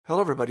Hello,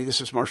 everybody. This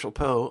is Marshall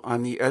Poe.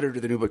 I'm the editor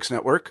of the New Books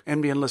Network.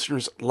 NBN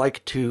listeners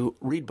like to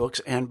read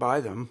books and buy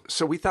them.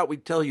 So we thought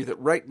we'd tell you that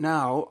right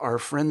now, our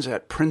friends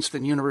at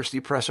Princeton University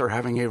Press are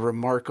having a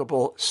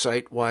remarkable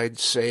site-wide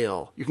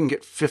sale. You can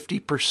get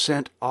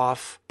 50%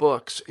 off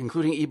books,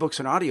 including ebooks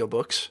and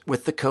audiobooks,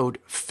 with the code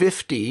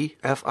 50,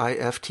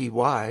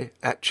 F-I-F-T-Y,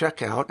 at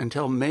checkout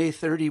until May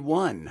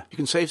 31. You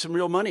can save some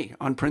real money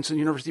on Princeton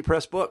University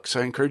Press books.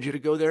 I encourage you to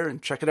go there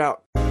and check it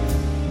out.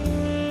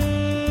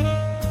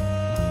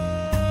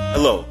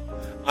 Hello,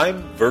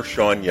 I'm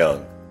Vershawn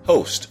Young,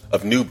 host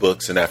of New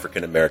Books in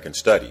African American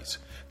Studies,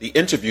 the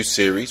interview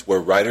series where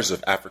writers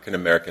of African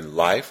American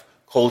life,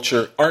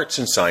 culture, arts,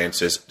 and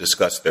sciences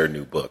discuss their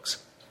new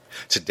books.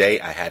 Today,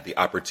 I had the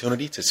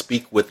opportunity to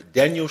speak with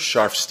Daniel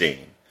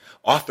Sharfstein,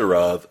 author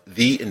of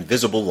The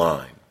Invisible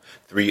Line,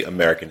 3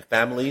 American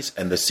Families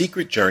and the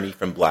Secret Journey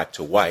from Black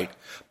to White,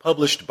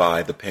 published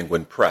by the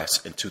Penguin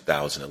Press in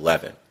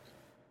 2011.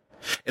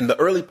 In the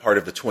early part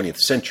of the 20th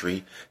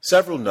century,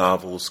 several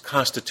novels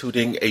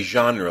constituting a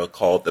genre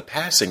called the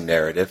passing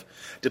narrative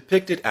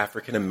depicted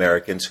African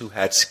Americans who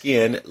had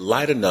skin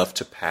light enough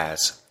to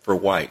pass for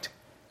white.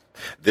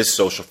 This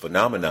social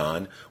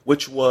phenomenon,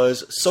 which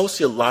was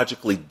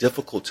sociologically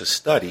difficult to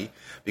study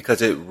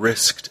because it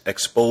risked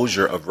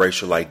exposure of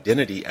racial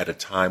identity at a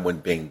time when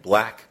being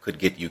black could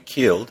get you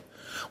killed,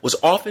 was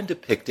often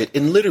depicted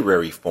in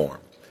literary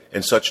form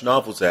in such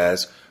novels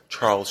as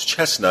Charles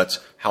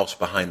Chesnutt's House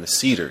Behind the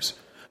Cedars,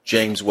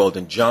 James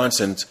Weldon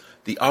Johnson's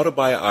The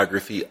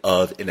Autobiography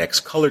of an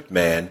Ex-Colored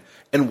Man,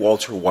 and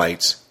Walter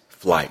White's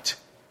Flight.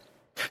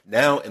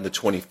 Now, in the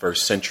 21st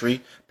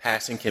century,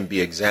 passing can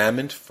be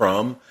examined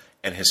from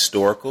an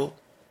historical,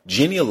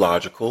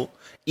 genealogical,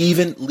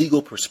 even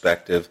legal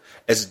perspective,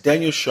 as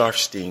Daniel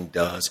Sharfstein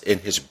does in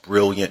his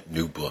brilliant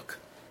new book.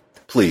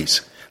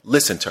 Please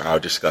listen to our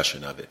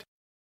discussion of it.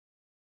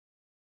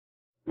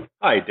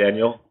 Hi,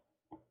 Daniel.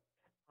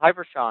 Hi,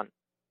 Vershawn.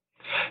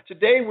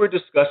 Today we're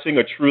discussing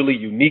a truly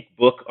unique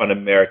book on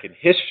American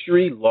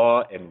history,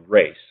 law, and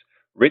race,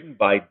 written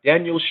by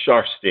Daniel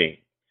Sharfstein.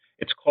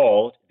 It's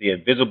called The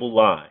Invisible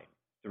Line,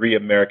 3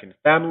 American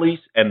Families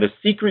and the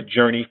Secret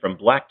Journey from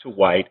Black to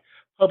White,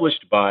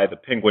 published by the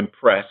Penguin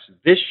Press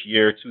this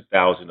year,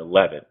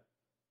 2011.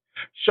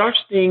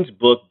 Sharfstein's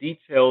book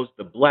details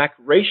the black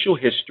racial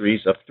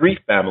histories of 3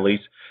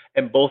 families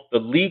and both the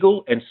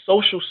legal and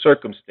social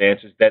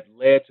circumstances that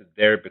led to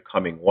their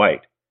becoming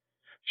white.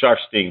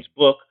 Sharfstein's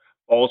book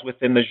falls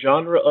within the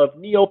genre of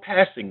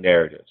neo-passing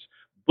narratives,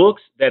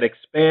 books that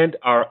expand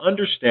our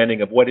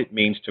understanding of what it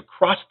means to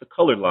cross the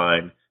color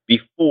line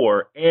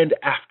before and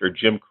after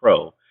Jim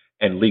Crow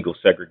and legal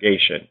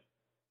segregation.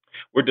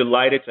 We're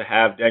delighted to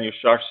have Daniel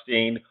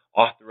Sharfstein,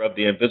 author of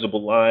The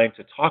Invisible Line,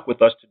 to talk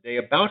with us today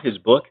about his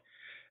book.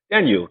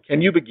 Daniel,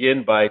 can you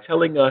begin by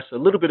telling us a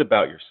little bit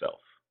about yourself?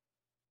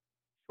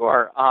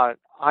 Sure.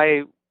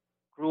 I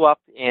grew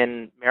up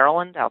in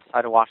Maryland,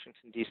 outside of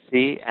Washington,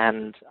 D.C.,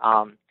 and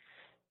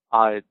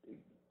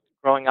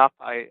growing up,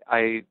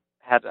 I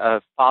had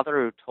a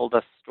father who told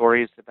us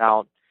stories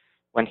about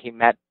when he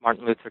met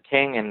Martin Luther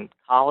King in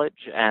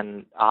college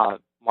and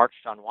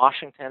marched on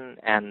Washington,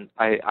 and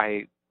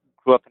I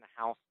grew up in a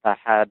house that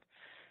had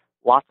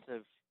lots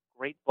of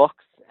great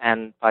books,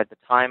 and by the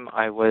time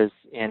I was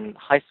in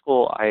high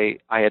school, I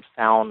had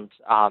found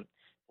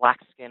black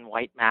skin,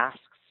 white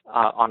masks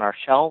on our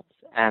shelves,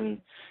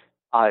 and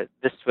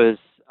this was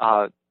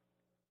a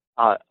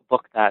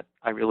book that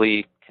I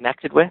really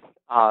connected with.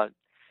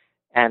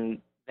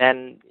 And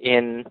then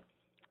in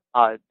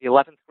the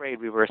 11th grade,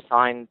 we were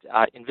assigned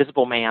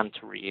Invisible Man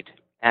to read.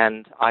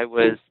 And I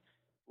was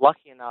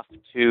lucky enough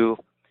to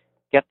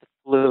get the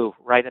flu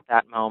right at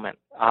that moment.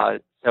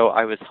 So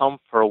I was home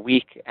for a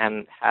week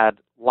and had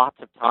lots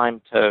of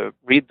time to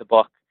read the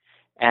book.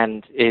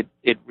 And it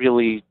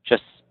really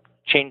just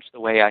changed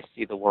the way I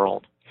see the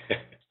world.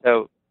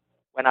 So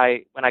when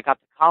I got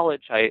to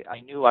college,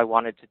 I knew I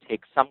wanted to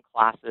take some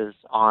classes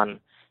on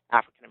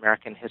African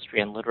American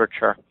history and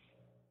literature.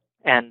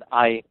 And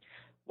I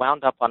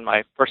wound up on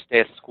my first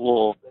day of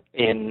school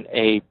in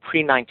a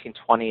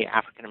pre-1920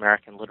 African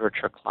American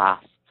literature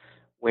class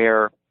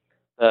where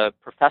the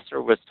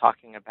professor was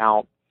talking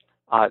about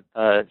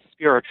the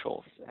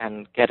spirituals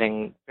and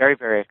getting very,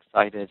 very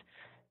excited.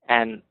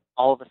 And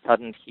all of a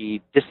sudden,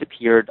 he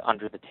disappeared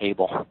under the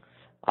table.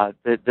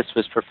 This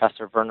was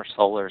Professor Werner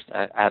Sollers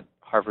at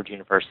Harvard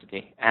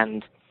University.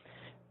 And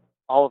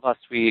all of us,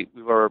 we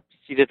were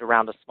seated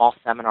around a small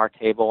seminar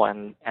table,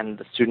 and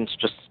the students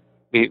just,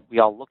 we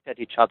all looked at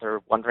each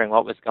other, wondering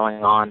what was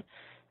going on.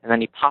 And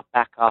then he popped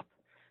back up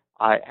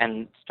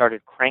and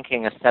started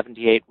cranking a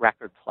 78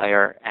 record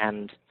player,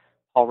 and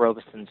Paul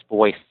Robeson's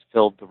voice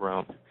filled the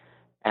room.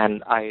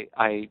 And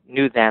I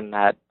knew then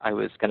that I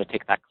was going to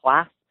take that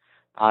class,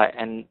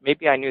 and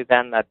maybe I knew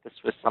then that this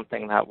was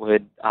something that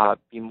would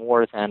be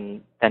more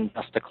than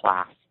just a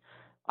class.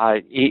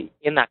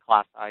 In that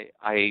class,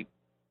 I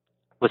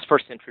was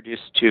first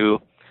introduced to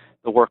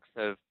the works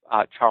of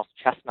Charles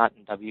Chesnutt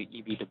and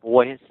W.E.B. Du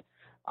Bois,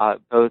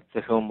 both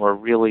of whom were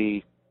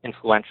really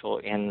influential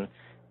in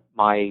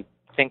my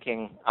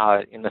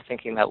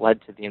thinking that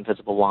led to The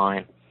Invisible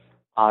Line.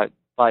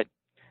 But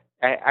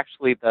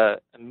actually, the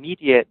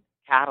immediate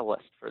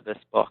catalyst for this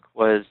book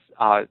was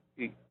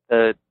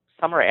the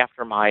summer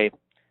after my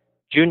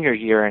junior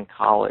year in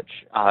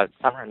college,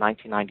 summer of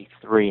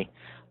 1993.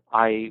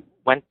 I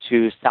went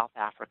to South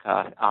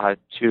Africa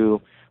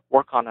to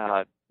work on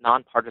a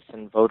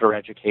nonpartisan voter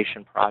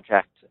education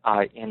project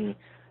in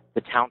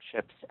the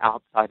townships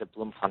outside of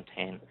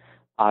Bloemfontein.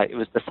 It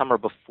was the summer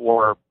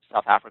before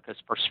South Africa's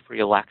first free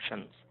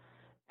elections.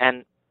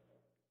 And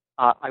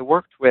I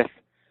worked with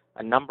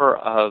a number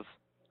of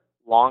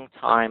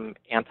longtime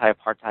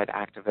anti-apartheid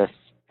activists,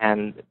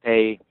 and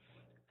they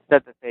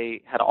said that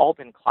they had all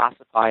been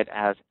classified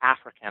as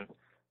African,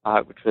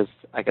 which was,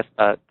 I guess,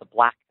 the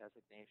black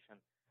designation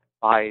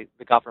by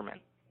the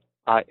government,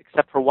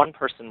 except for one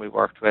person we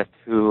worked with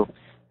who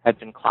had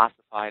been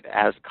classified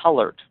as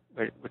colored,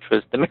 which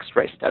was the mixed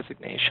race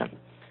designation.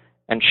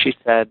 And she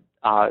said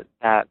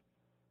that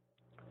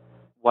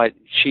what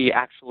she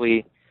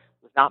actually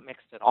was not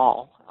mixed at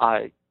all,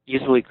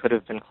 easily could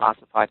have been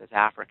classified as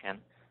African.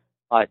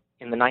 But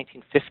in the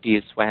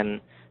 1950s,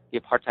 when the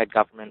apartheid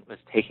government was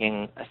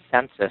taking a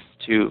census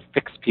to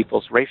fix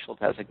people's racial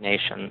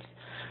designations,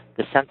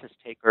 the census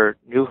taker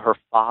knew her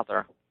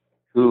father,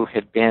 who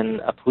had been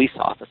a police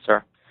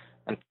officer,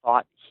 and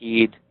thought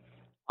he'd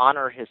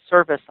honor his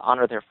service,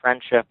 honor their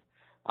friendship,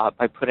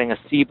 by putting a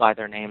C by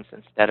their names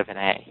instead of an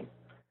A.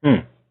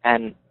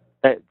 And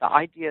the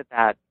idea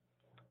that,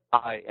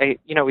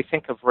 we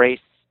think of race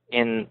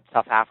in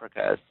South Africa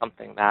as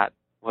something that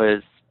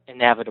was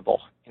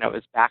inevitable. It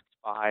was backed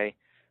by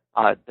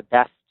the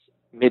best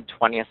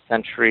mid-20th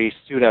century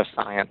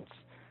pseudoscience.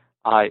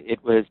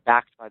 It was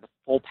backed by the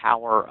full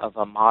power of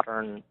a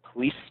modern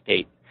police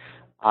state.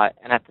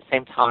 And at the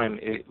same time,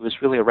 it was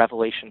really a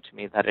revelation to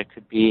me that it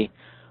could be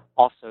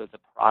also the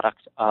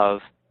product of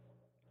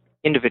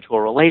individual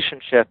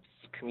relationships,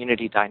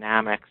 community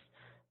dynamics,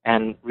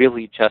 and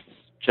really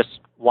just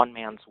one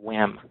man's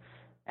whim.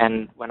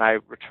 And when I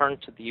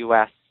returned to the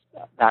U.S.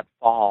 that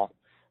fall,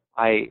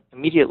 I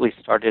immediately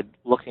started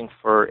looking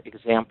for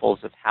examples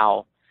of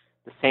how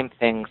the same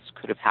things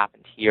could have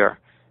happened here.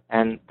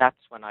 And that's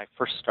when I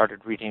first started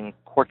reading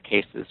court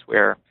cases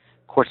where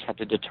courts had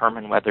to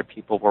determine whether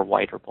people were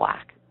white or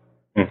black.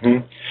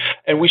 Mm-hmm.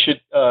 And we should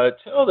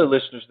tell the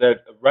listeners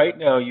that right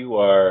now you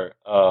are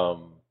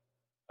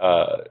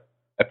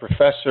a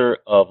professor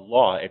of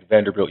law at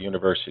Vanderbilt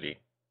University.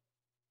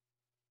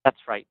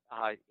 That's right,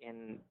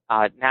 in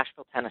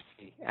Nashville,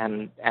 Tennessee.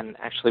 And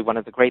actually one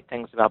of the great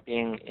things about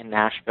being in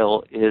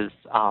Nashville is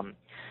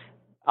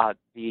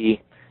the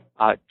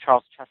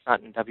Charles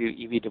Chestnut and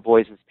W.E.B. Du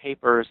Bois'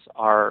 papers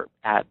are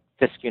at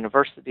Fisk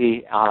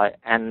University,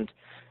 and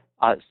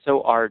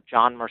so are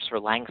John Mercer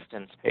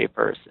Langston's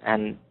papers.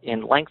 And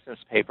in Langston's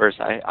papers,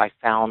 I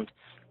found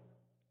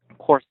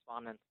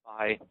correspondence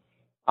by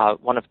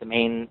one of the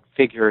main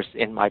figures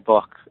in my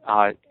book,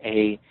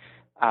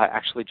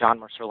 actually John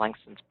Mercer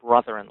Langston's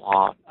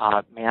brother-in-law,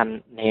 a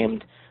man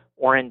named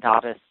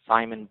Orondatus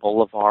Simon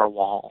Bolivar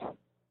Wall.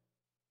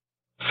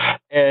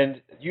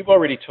 And you've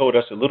already told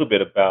us a little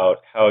bit about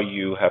how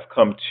you have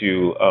come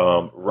to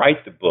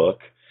write the book.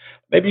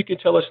 Maybe you could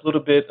tell us a little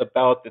bit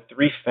about the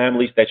three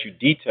families that you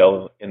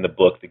detail in the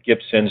book, the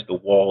Gibsons, the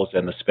Walls,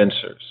 and the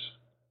Spencers.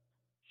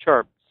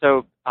 Sure.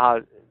 So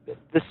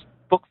this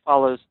book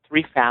follows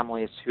three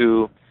families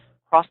who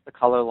cross the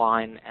color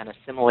line and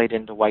assimilate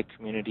into white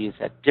communities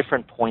at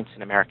different points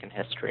in American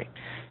history.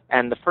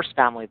 And the first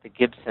family, the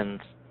Gibsons,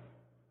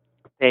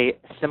 they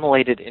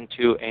assimilated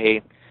into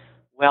a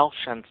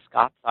Welsh and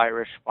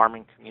Scots-Irish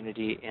farming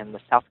community in the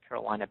South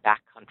Carolina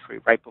backcountry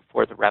right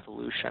before the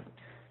Revolution.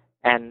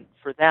 And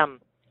for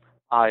them,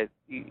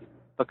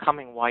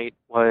 becoming white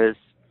was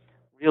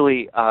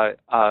really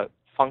a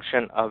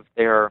function of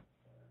their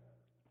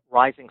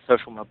rising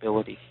social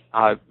mobility.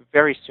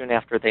 Very soon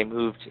after they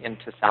moved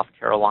into South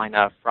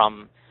Carolina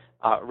from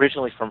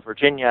originally from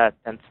Virginia,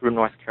 then through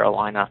North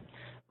Carolina,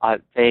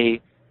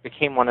 they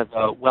became one of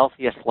the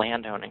wealthiest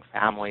landowning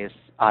families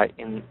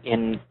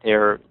in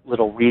their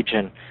little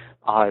region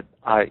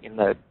in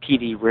the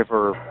Petey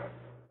River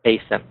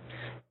Basin.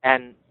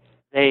 And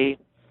they,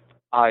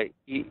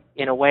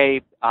 in a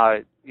way,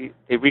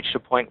 they reached a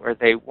point where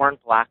they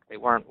weren't black, they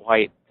weren't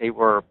white, they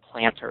were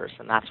planters,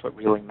 and that's what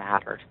really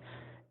mattered.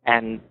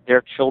 And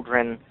their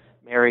children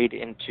married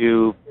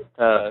into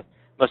the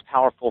most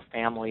powerful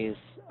families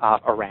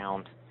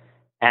around.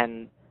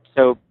 And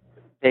so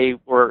they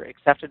were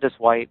accepted as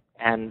white,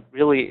 and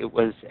really it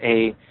was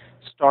a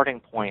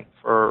starting point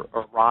for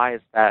a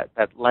rise that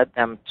led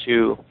them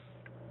to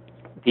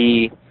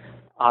the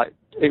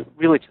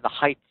really to the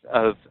heights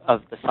of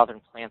the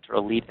Southern planter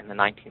elite in the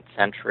 19th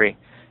century.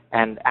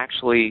 And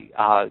actually,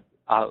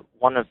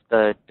 one of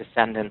the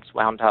descendants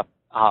wound up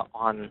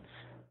on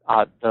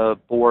the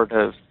board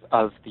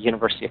of the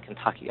University of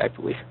Kentucky, I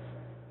believe.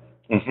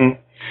 Mm-hmm.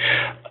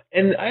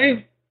 And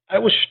I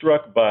was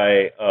struck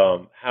by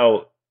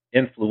how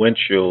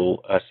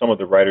influential some of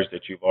the writers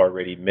that you've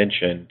already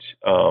mentioned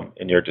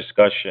in your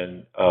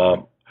discussion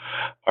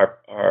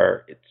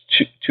are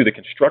to the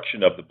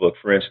construction of the book.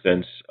 For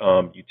instance,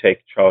 you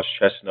take Charles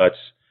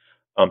Chestnut's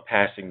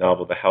passing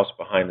novel, The House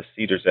Behind the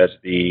Cedars, as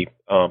the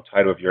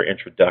title of your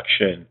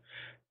introduction,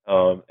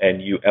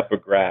 and you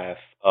epigraph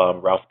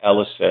Ralph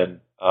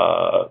Ellison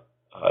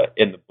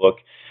in the book.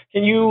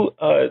 Can you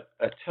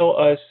tell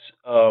us,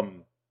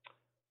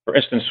 for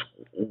instance,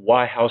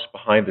 why House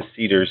Behind the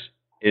Cedars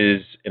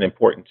is an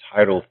important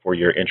title for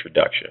your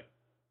introduction?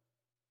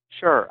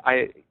 Sure.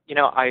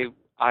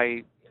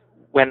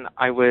 When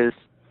I was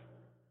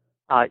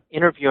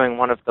interviewing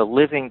one of the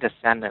living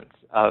descendants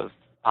of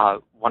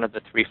one of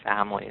the three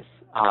families,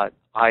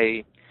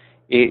 I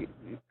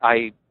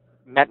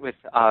met with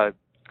a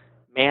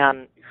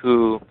man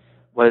who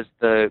was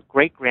the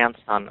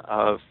great-grandson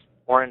of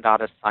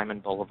Orondatas Simon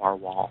Bolivar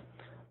Wall.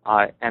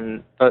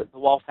 And the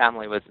Wall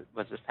family was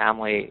a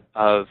family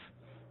of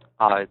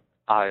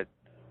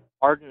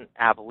ardent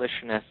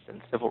abolitionists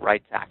and civil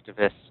rights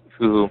activists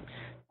who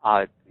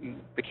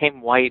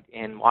became white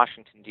in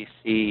Washington,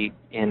 D.C.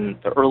 in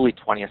the early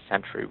 20th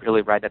century,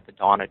 really right at the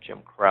dawn of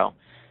Jim Crow.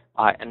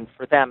 And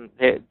for them,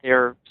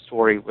 their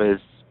story was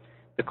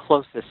the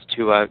closest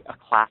to a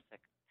classic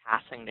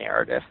passing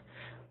narrative.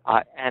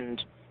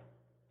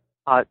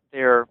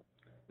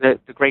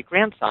 The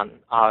great-grandson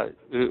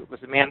was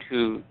a man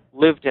who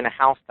lived in a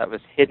house that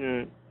was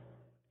hidden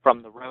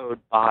from the road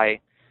by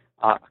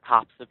a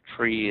copse of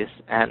trees.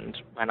 And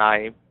when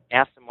I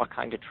asked him what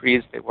kind of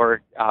trees they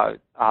were,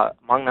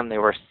 among them they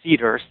were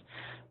cedars.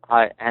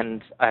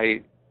 And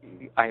I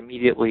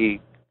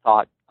immediately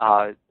thought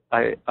of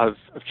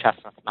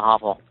Chestnut's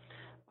novel.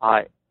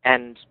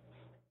 And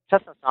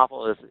Chestnut's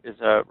novel is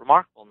a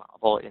remarkable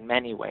novel in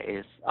many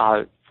ways.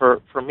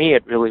 For me,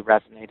 it really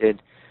resonated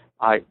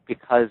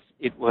because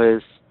it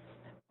was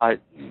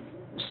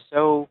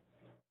so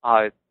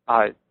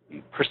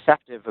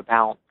perceptive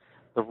about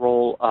the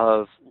role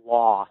of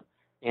law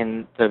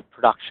in the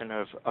production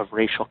of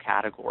racial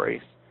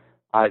categories.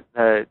 One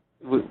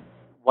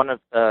of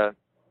the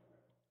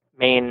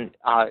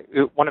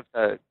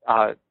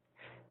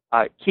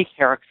key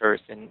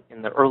characters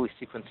in the early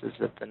sequences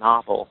of the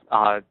novel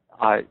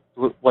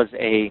was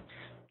a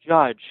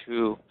judge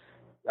who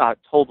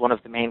told one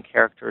of the main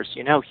characters,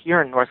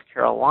 here in North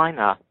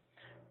Carolina,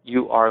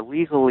 you are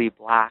legally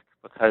black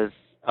because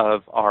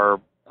of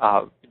our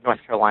North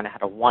Carolina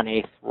had a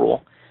 1/8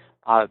 rule.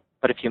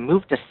 But if you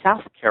move to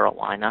South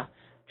Carolina,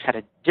 which had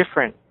a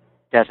different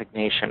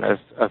designation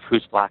of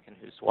who's black and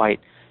who's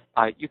white,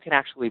 you can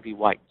actually be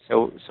white.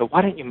 So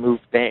why don't you move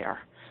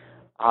there?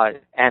 That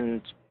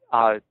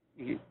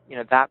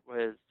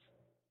was,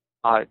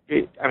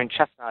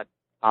 Chestnut,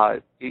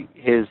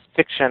 his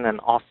fiction and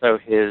also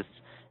his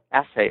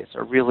essays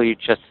are really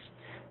just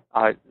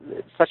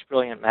such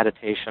brilliant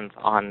meditations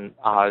on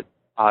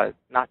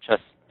not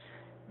just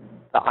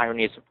the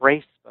ironies of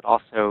race, but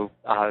also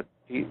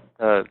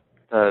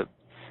the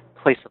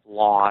place of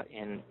law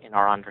in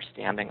our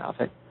understanding of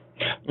it.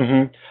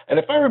 Mm-hmm. And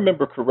if I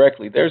remember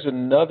correctly, there's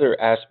another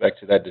aspect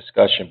to that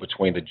discussion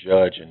between the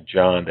judge and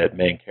John, that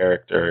main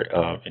character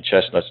in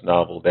Chestnut's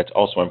novel, that's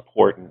also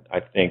important, I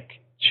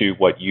think, to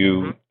what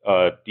you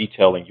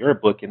detail in your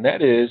book, and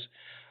that is,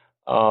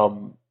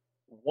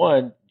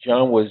 one,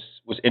 John was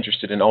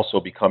interested in also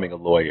becoming a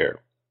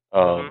lawyer,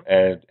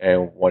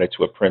 and wanted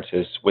to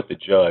apprentice with the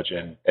judge,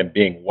 and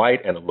being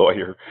white and a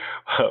lawyer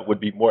would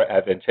be more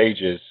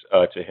advantageous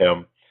to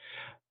him.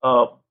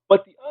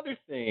 But the other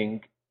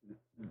thing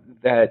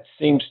that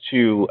seems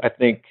to, I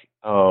think,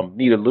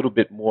 need a little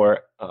bit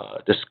more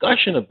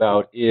discussion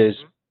about is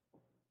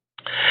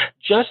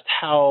just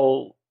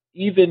how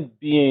even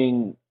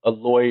being a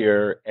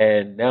lawyer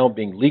and now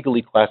being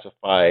legally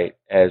classified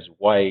as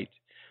white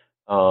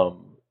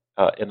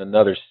in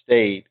another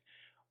state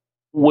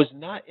was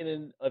not in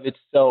and of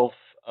itself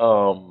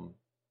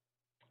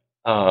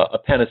a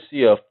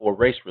panacea for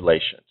race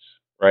relations,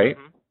 right?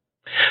 Mm-hmm.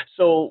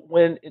 So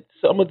when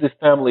some of the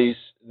families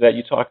that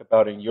you talk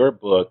about in your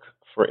book,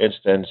 for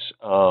instance,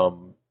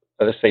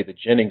 let's say the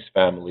Jennings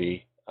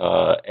family,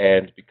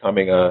 and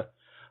becoming a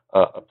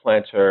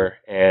planter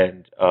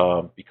and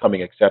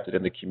becoming accepted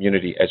in the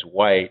community as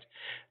white,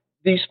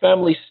 these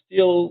families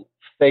still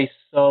face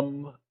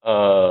some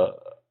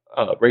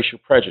racial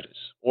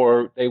prejudice,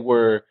 or they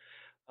were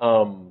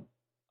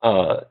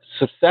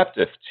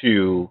susceptible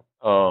to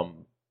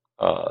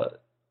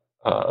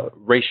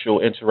racial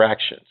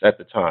interactions at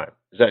the time.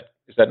 Is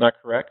that not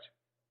correct?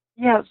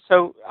 Yeah.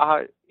 So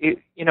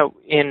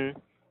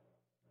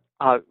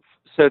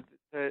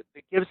the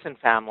Gibson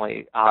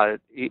family, by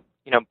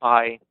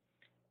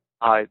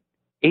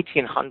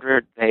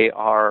 1800, they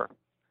are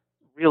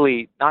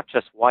really not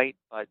just white,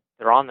 but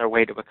they're on their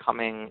way to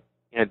becoming,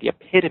 the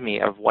epitome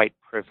of white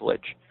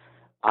privilege.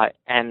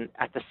 And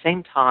at the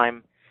same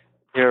time,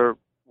 there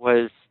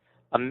was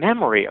a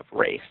memory of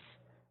race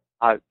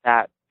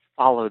that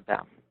followed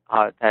them,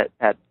 that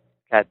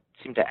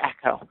seemed to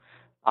echo.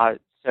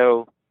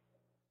 So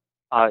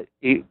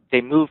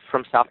they moved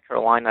from South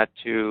Carolina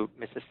to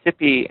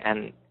Mississippi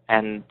and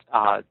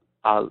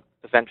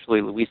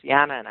eventually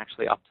Louisiana, and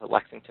actually up to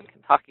Lexington,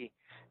 Kentucky.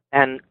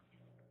 And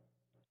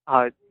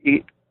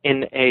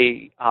in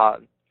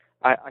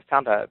I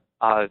found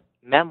a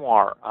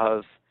memoir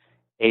of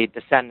a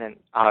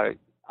descendant,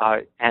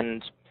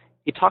 and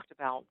he talked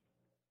about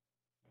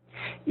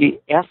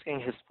asking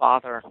his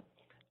father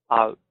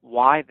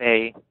why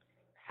they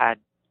had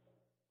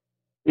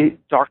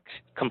dark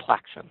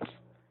complexions,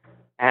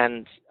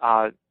 and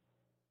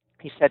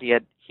he said he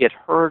had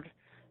heard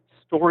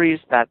stories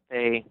that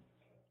they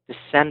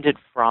descended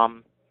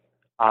from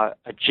a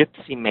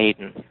gypsy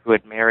maiden who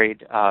had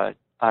married a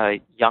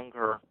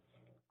younger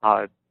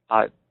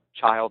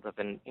child of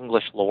an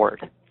English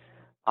lord,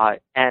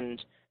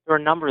 and there are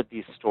a number of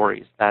these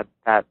stories that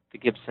the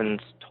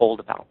Gibsons told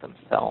about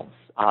themselves.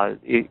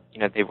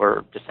 They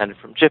were descended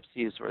from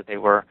gypsies, or they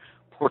were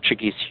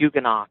Portuguese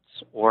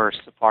Huguenots, or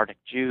Sephardic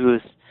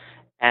Jews,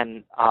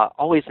 and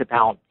always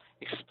about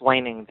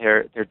explaining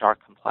their dark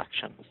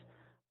complexions.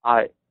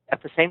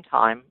 At the same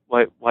time,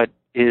 what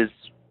is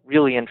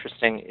really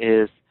interesting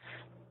is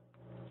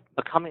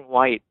becoming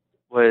white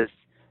was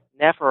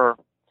never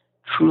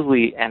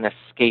truly an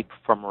escape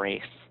from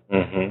race.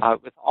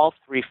 Mm-hmm. With all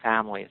three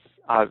families,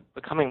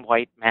 becoming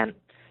white meant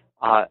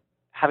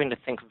having to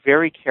think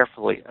very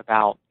carefully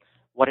about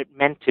what it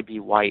meant to be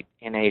white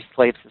in a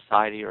slave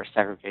society or a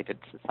segregated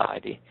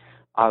society,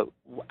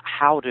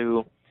 how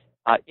to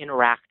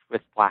interact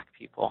with black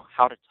people,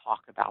 how to talk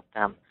about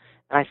them.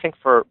 And I think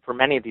for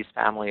many of these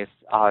families,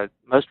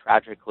 most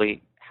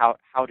tragically,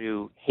 how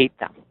to hate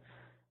them.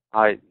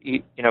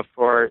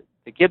 For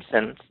the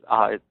Gibsons,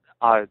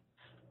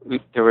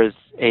 there was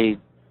a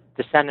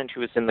descendant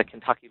who was in the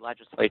Kentucky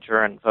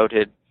legislature and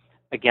voted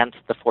against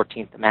the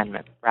 14th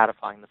Amendment,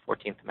 ratifying the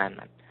 14th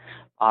Amendment.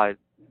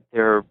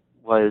 There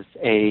was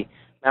a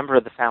member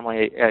of the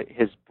family,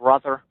 his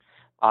brother,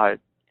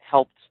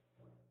 helped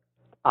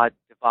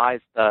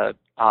devise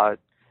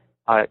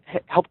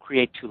helped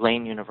create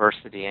Tulane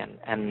University,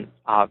 and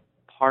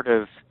part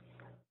of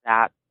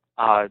that,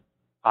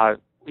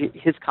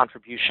 his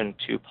contribution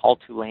to Paul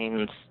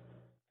Tulane's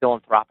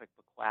philanthropic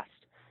bequest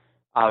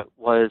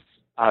was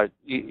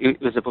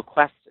it was a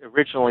bequest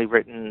originally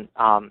written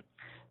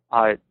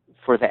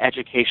for the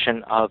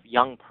education of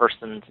young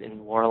persons in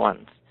New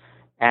Orleans,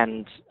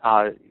 and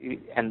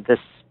this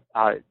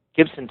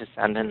Gibson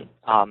descendant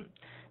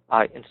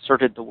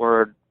inserted the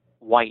word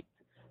white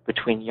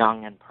between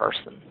young and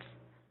persons.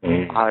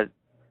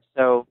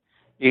 So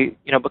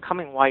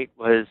becoming white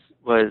was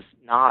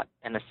not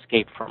an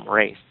escape from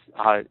race.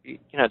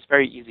 It's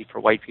very easy for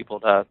white people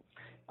to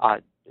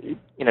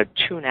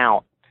tune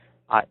out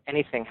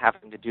anything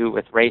having to do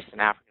with race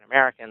and African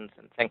Americans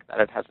and think that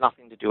it has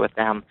nothing to do with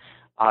them.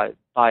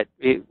 But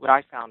what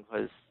I found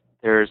was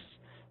there's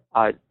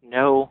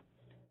no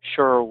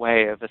surer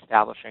way of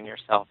establishing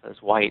yourself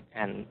as white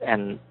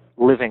and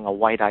living a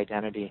white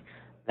identity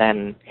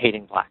than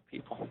hating black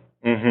people.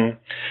 Mm-hmm.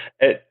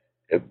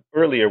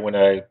 Earlier, when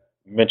I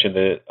mentioned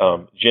the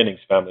Jennings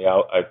family,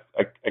 I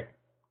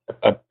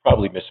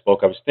probably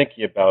misspoke. I was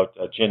thinking about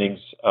Jennings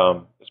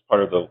as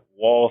part of the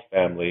Wall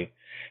family,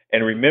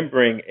 and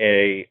remembering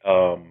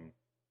an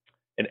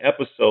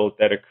episode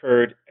that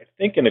occurred, I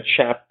think, in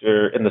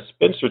the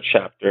Spencer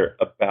chapter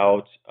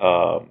about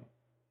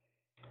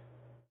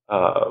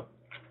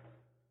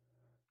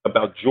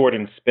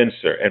Jordan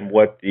Spencer and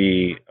what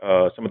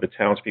some of the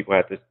townspeople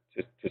had to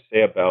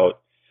say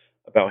about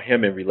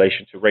him in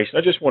relation to race.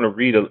 And I just want to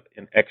read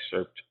an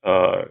excerpt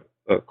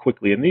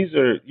quickly. And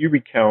you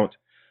recount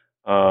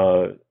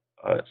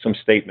some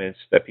statements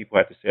that people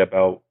had to say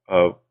about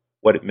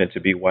what it meant to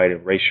be white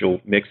and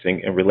racial mixing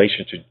in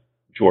relation to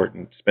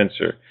Jordan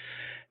Spencer.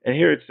 And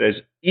here it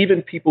says,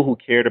 even people who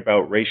cared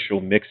about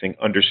racial mixing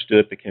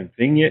understood the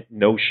convenient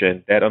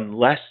notion that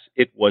unless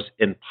it was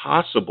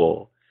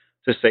impossible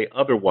to say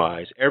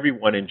otherwise,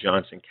 everyone in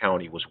Johnson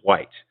County was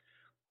white.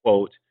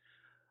 Quote,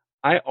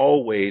 I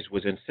always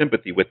was in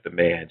sympathy with the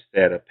man,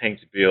 said a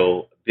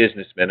Paintsville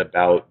businessman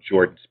about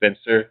Jordan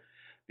Spencer,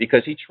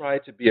 because he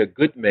tried to be a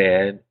good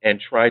man and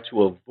tried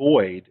to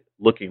avoid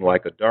looking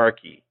like a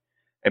darky,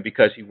 and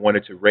because he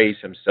wanted to raise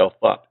himself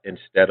up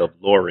instead of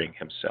lowering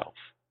himself.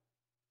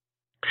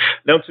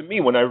 Now, to me,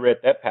 when I read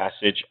that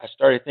passage, I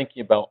started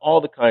thinking about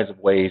all the kinds of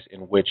ways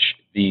in which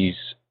these,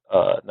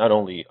 not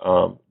only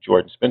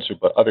Jordan Spencer,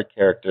 but other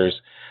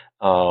characters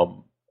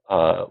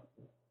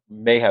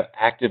may have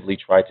actively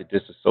tried to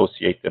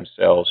disassociate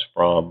themselves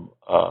from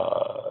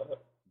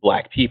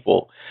black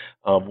people.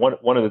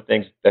 One of the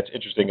things that's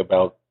interesting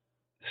about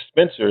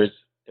Spencer is,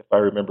 if I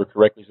remember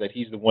correctly, is that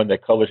he's the one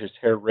that colored his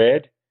hair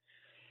red.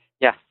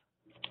 Yes.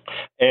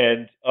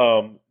 And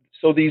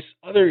so these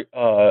other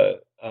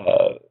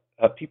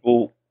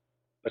people,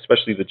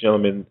 especially the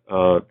gentleman,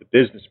 the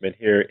businessman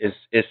here, is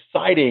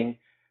citing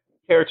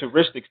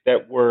characteristics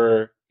that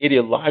were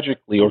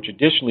ideologically or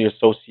traditionally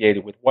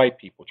associated with white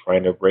people,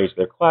 trying to raise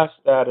their class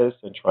status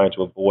and trying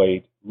to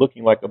avoid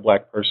looking like a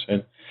black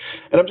person.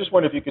 And I'm just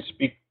wondering if you could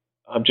speak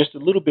just a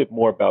little bit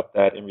more about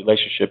that in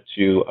relationship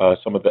to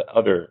some of the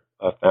other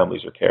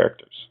families or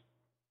characters.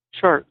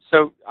 Sure.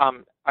 So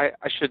I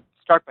should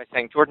start by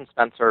saying Jordan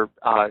Spencer,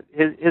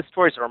 his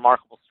story is a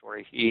remarkable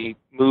story. He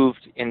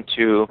moved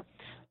into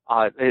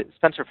the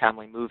Spencer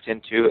family moved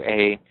into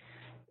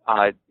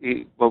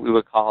what we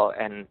would call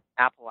an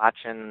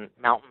Appalachian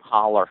mountain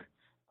holler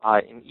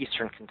in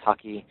eastern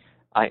Kentucky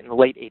in the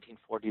late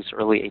 1840s,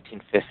 early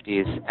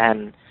 1850s.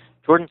 And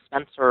Jordan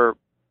Spencer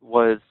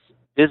was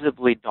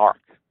visibly dark.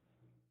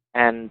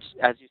 And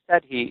as you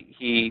said,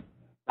 he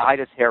dyed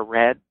his hair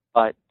red,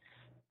 but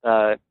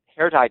the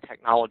hair dye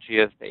technology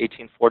of the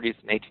 1840s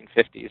and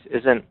 1850s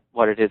isn't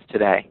what it is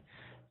today.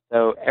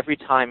 So every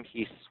time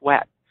he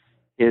sweat,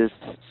 his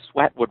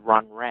sweat would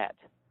run red.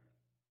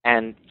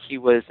 And he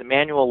was a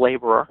manual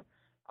laborer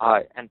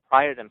and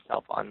prided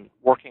himself on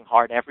working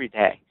hard every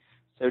day.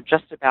 So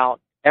just about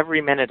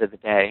every minute of the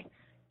day,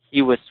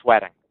 he was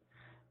sweating.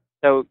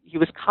 So he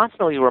was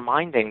constantly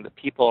reminding the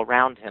people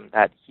around him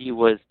that he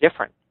was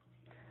different.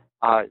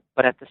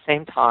 But at the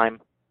same time,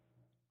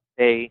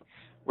 they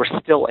were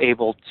still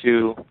able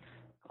to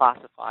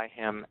classify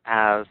him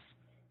as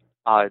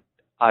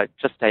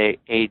just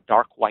a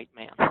dark white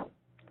man.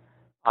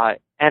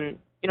 And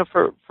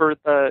for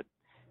the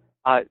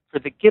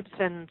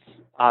Gibsons,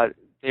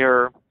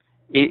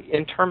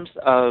 in terms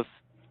of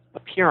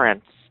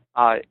appearance,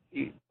 by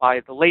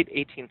the late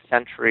 18th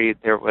century,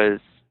 there was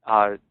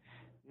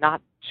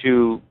not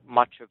too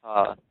much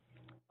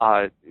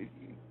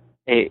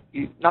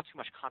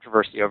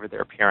controversy over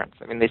their appearance.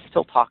 I mean, they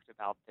still talked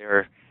about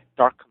their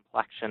dark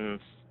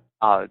complexions,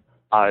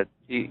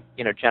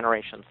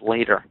 generations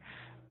later,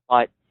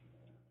 but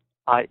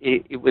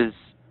it was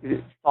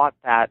thought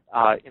that,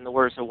 in the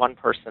words of one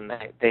person,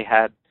 they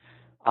had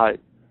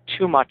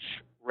too much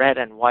red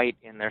and white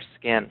in their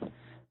skin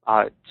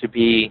to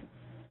be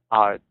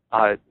thought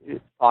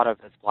of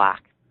as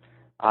black,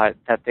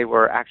 that they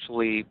were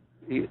actually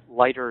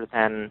lighter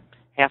than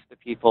half the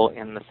people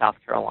in the South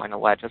Carolina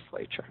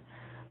legislature.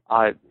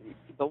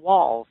 The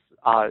Walls,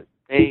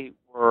 they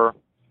were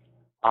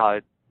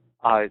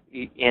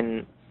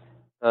in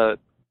the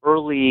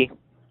early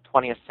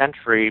 20th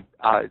century,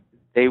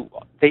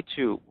 they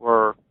too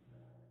were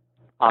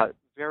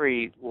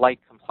very light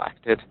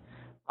complected,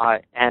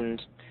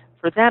 and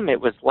for them it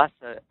was less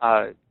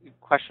a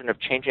question of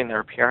changing their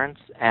appearance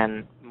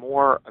and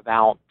more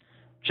about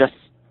just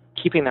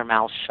keeping their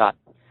mouths shut.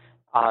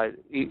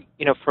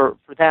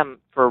 For them,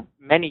 for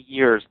many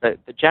years,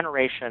 the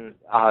generation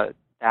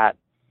that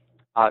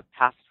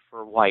passed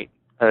for white,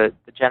 the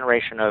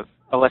generation of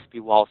O.S.B.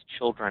 Wall's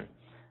children,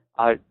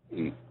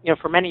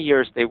 for many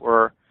years they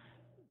were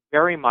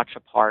very much a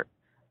part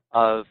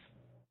of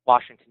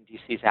Washington,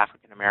 D.C.'s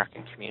African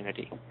American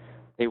community.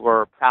 They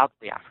were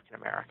proudly African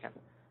American.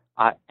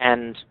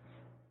 And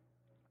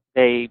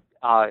they,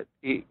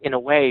 in a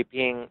way,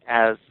 being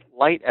as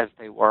light as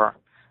they were,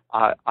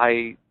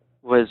 I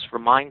was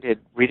reminded,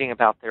 reading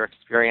about their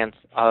experience,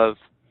 of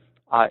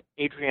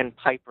Adrian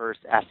Piper's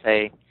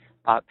essay,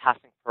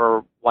 Passing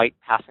for White,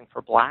 Passing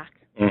for Black,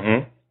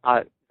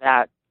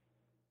 that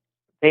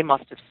they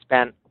must have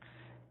spent,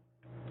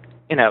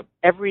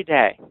 every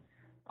day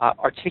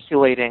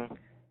articulating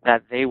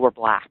that they were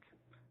black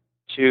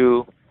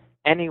to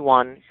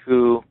anyone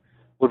who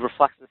would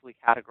reflexively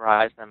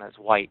categorize them as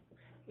white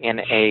in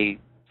a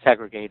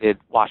segregated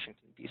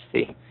Washington,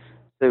 D.C.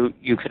 So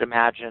you could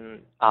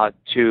imagine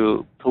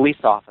to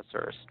police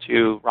officers,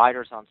 to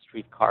riders on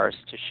streetcars,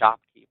 to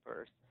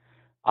shopkeepers.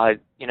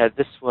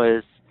 This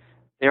was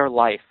their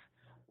life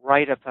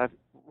right up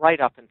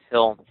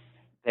until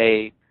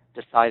they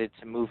decided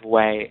to move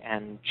away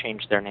and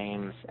change their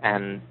names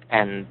and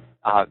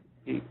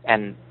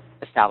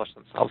establish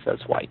themselves as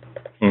white.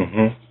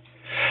 Mm-hmm.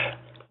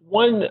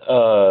 One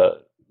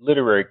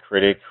literary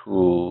critic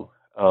who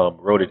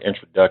wrote an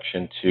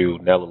introduction to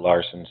Nella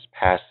Larsen's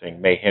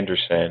passing, May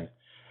Henderson,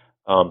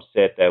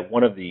 said that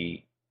one of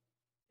the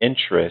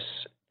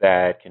interests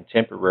that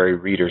contemporary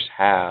readers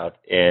have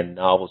in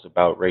novels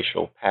about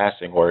racial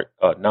passing, or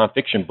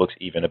nonfiction books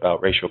even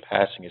about racial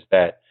passing, is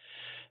that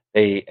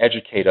they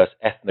educate us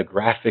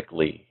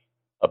ethnographically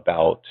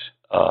about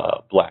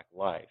Black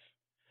life.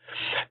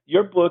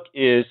 Your book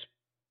is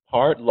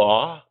part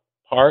law,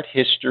 part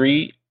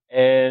history,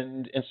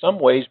 and in some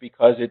ways,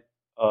 because it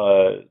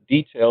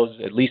details,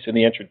 at least in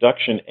the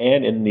introduction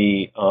and in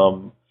the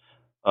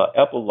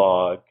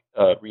epilogue,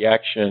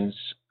 reactions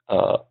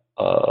of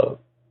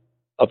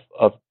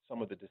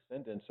some of the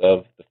descendants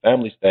of the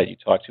families that you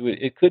talk to,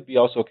 it could be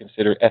also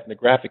considered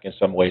ethnographic in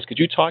some ways. Could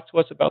you talk to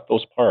us about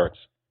those parts?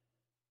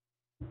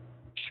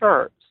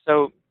 Sure.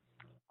 So,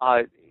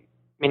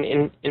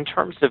 in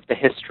terms of the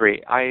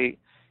history, I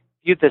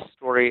view this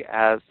story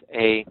as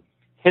a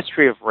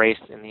history of race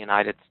in the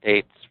United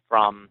States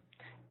from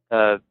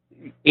the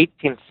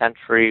 18th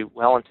century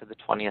well into the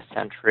 20th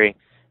century,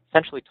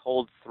 essentially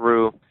told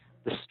through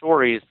the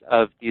stories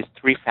of these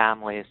three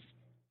families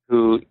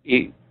who,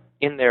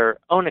 in their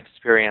own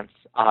experience,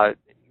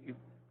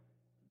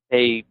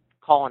 they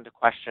call into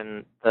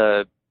question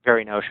the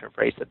very notion of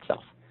race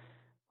itself.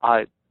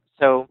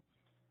 So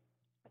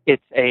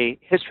it's a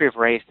history of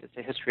race. It's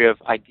a history of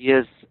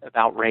ideas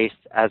about race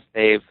as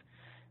they've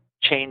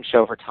changed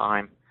over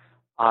time.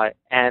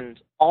 And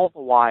all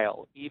the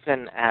while,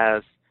 even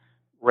as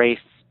race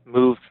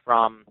moved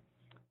from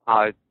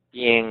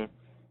being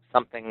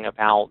something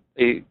about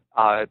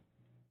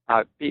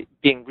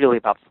being really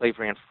about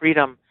slavery and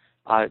freedom,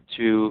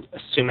 to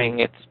assuming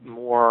it's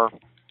more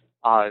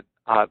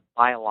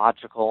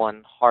biological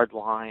and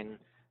hardline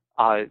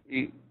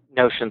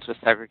notions of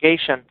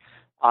segregation.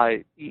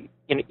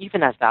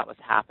 Even as that was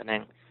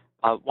happening,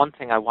 one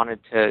thing I wanted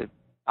to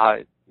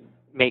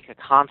make a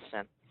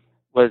constant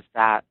was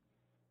that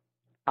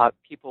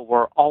people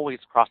were always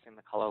crossing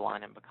the color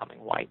line and becoming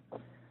white.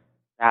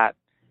 That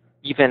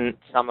even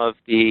some of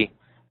the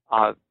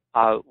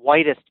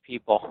whitest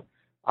people,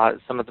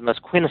 some of the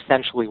most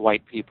quintessentially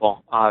white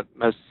people,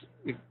 most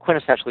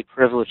quintessentially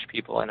privileged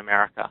people in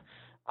America,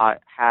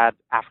 had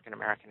African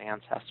American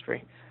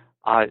ancestry.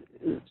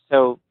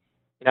 So,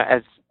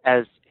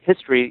 as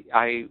history,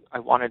 I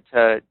wanted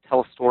to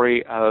tell a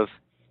story of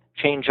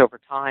change over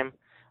time,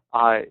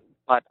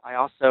 but I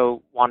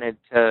also wanted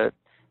to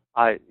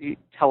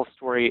tell a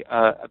story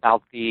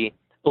about the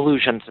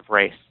illusions of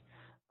race.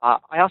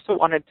 I also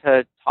wanted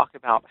to talk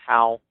about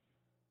how,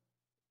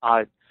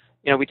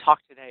 we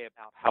talked today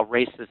about how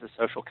race is a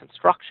social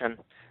construction,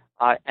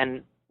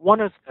 and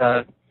one of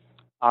the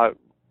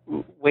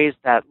ways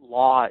that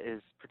law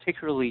is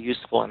particularly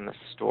useful in this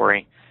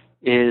story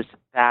is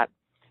that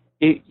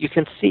you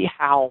can see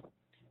how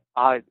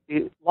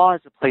law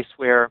is a place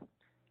where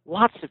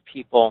lots of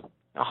people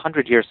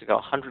 100 years ago,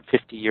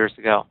 150 years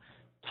ago,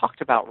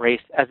 talked about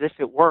race as if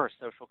it were a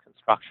social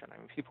construction. I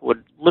mean, people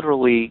would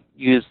literally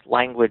use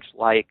language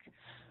like,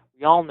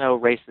 we all know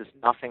race is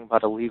nothing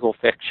but a legal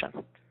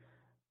fiction.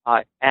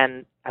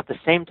 And at the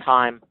same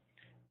time,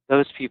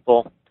 those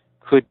people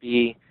could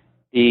be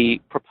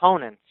the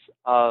proponents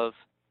of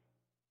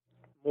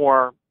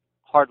more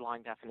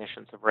hardline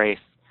definitions of race.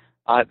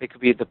 They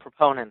could be the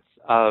proponents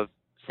of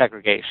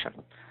segregation.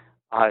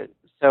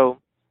 So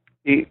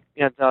the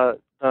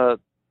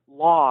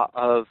law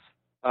of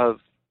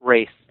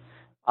race,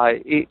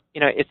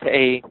 it's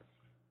a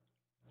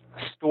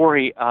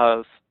story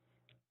of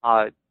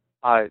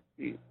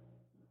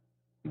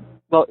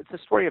it's a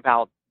story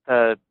about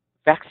the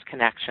vexed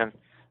connection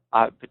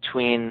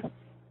between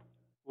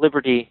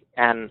liberty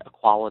and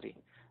equality.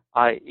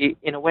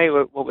 In a way,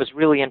 what was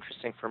really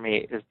interesting for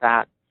me is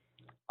that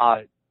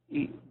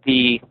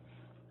the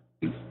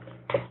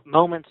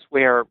moments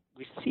where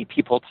we see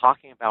people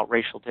talking about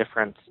racial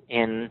difference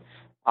in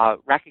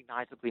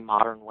recognizably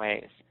modern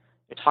ways,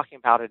 they're talking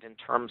about it in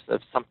terms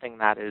of something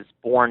that is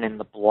born in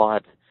the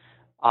blood.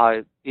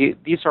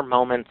 These are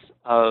moments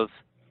of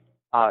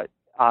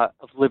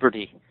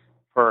liberty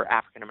for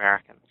African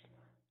Americans.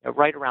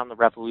 Right around the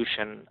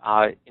Revolution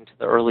into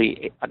the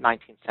early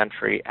 19th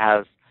century,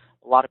 as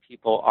a lot of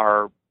people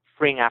are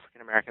freeing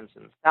African Americans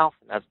in the South,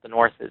 and as the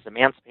North is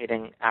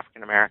emancipating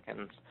African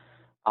Americans,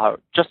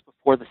 just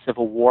before the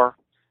Civil War,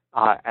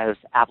 as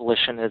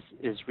abolition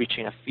is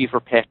reaching a fever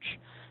pitch,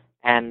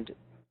 and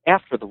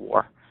after the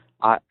war,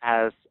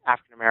 as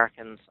African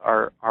Americans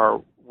are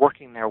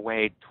working their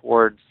way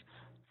towards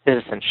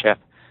citizenship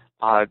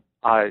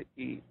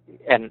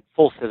and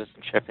full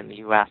citizenship in the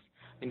U.S.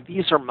 I mean,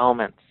 these are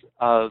moments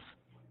of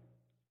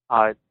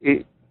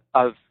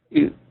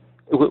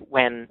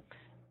when,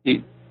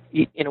 in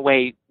a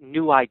way,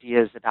 new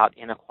ideas about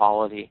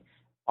inequality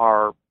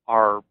are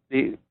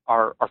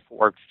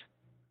forged.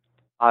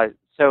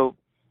 So,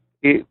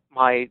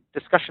 my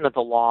discussion of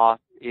the law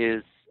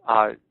is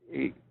a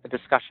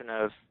discussion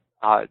of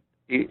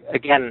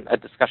again a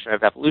discussion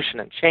of evolution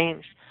and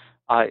change.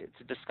 It's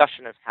a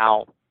discussion of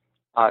how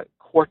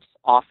courts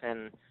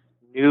often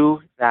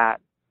knew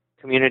that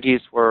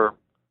communities were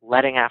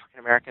letting African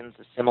Americans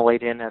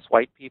assimilate in as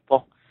white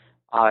people,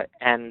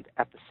 and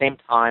at the same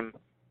time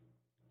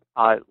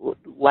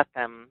let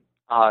them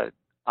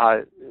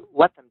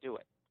do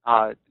it.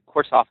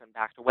 Courts often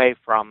backed away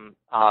from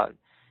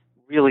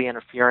really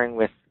interfering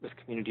with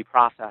community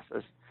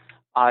processes,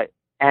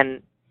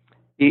 and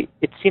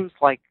it seems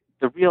like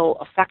the real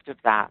effect of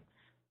that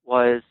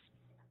was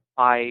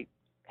by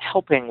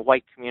helping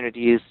white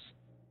communities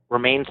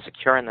remain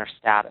secure in their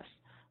status,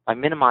 by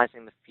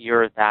minimizing the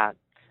fear that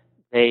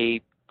they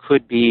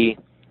could be,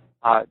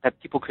 that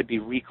people could be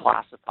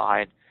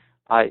reclassified.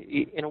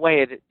 In a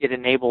way, it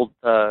enabled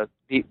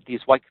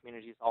these white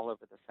communities all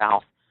over the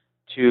South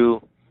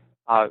to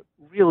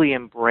really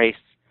embrace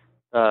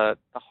the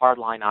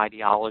hardline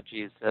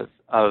ideologies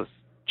of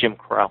Jim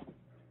Crow.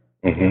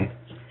 Mm-hmm.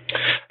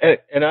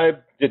 And I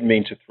didn't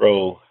mean to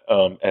throw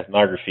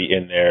ethnography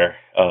in there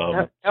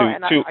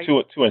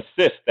to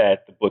insist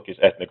that the book is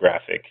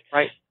ethnographic.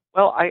 Right.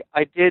 Well,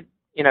 I did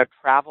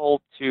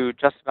travel to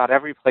just about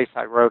every place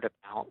I wrote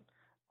about.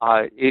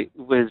 It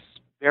was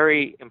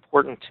very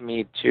important to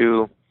me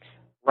to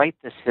write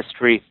this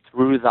history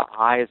through the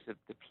eyes of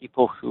the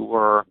people who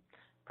were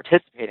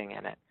participating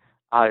in it.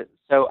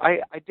 So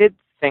I did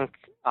think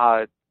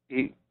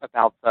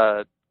about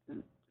the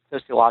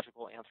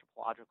sociological,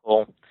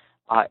 anthropological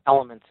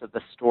elements of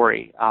the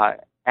story.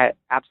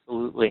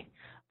 Absolutely.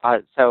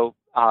 So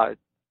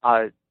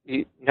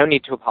no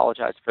need to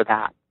apologize for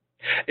that.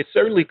 It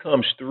certainly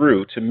comes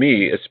through to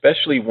me,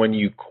 especially when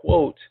you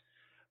quote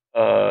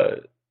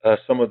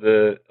some of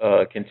the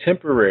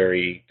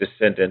contemporary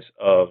descendants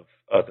of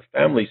the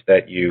families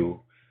that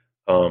you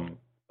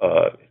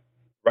uh,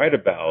 write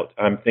about.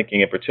 I'm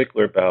thinking in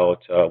particular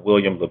about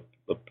William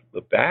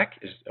LeBac.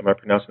 Am I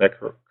pronouncing that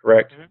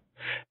correct?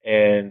 Mm-hmm.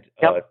 And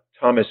Yep.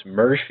 Thomas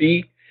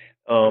Murphy,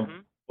 Mm-hmm.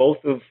 both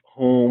of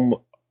whom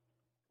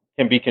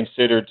can be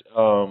considered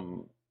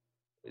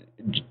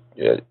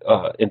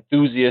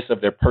enthusiasts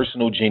of their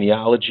personal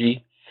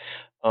genealogy,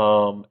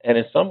 and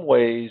in some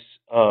ways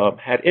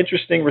had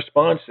interesting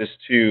responses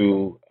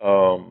to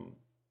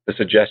the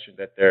suggestion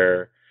that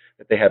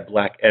they had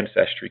black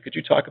ancestry. Could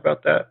you talk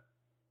about that?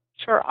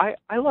 Sure.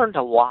 I learned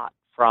a lot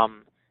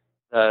from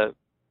the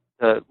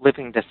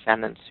living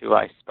descendants who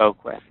I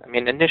spoke with. I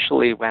mean,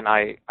 initially when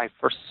I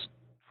first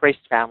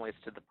traced families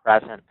to the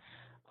present,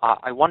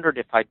 I wondered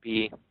if I'd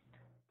be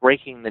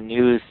breaking the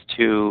news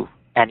to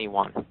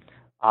anyone.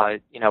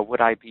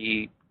 Would I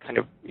be kind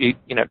of,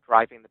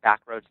 driving the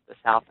back roads of the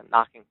South and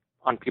knocking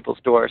on people's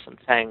doors and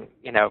saying,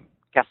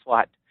 guess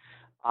what?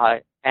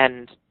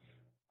 And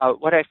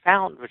what I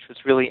found, which was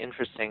really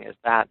interesting, is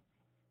that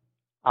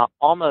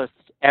almost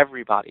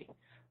everybody,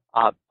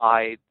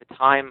 by the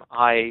time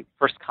I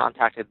first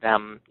contacted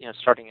them,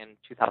 starting in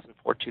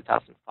 2004,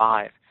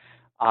 2005,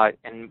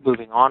 and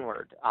moving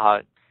onward,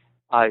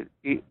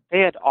 they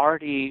had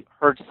already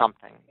heard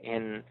something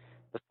in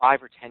the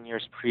 5 or 10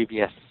 years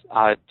previous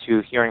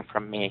to hearing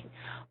from me.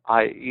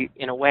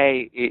 In a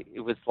way,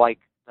 it was like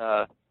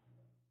the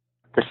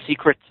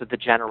secrets of the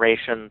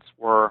generations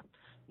were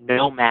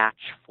no match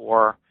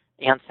for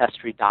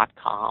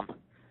Ancestry.com.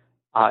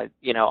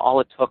 All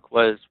it took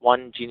was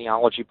one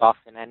genealogy buff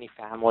in any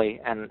family,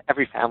 and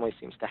every family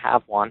seems to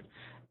have one.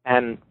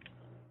 And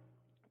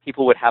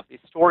people would have these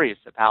stories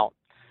about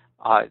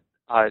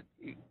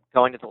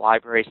going to the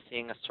library,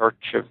 seeing a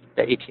search of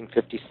the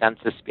 1850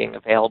 census being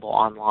available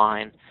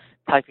online,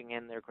 typing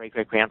in their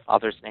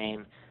great-great-grandfather's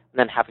name, and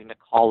then having to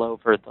call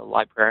over the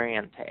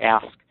librarian to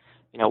ask,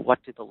 what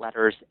do the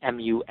letters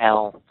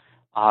MUL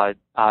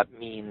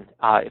mean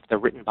if they're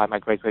written by my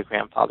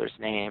great-great-grandfather's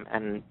name?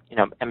 And,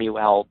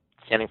 MUL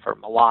standing for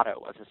mulatto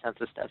was a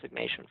census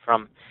designation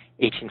from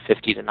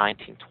 1850 to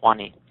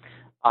 1920.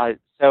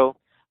 So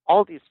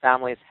all these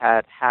families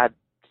had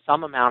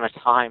some amount of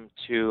time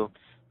to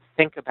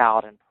think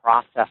about and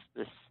process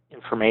this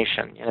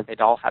information.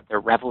 They'd all had their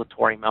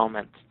revelatory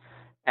moments.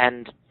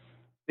 And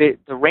the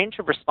range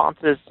of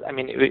responses, I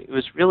mean, it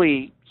was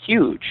really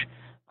huge.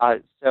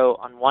 So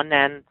on one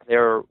end,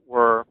 there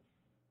was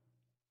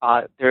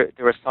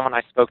someone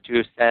I spoke to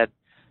who said,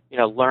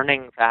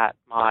 learning that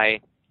my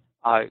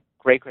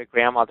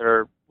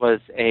great-great-grandmother was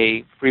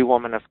a free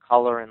woman of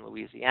color in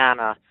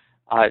Louisiana.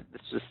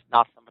 This was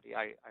not somebody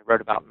I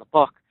wrote about in the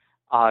book.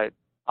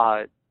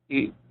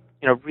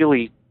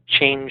 Really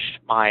changed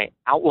my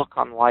outlook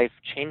on life,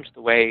 changed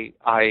the way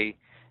I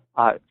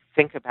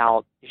think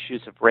about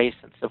issues of race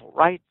and civil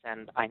rights,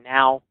 and I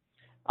now,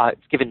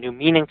 it's given new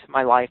meaning to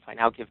my life. I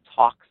now give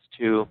talks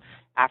to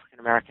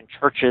African-American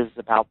churches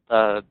about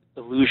the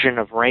illusion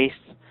of race.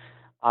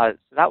 So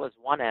that was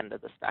one end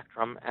of the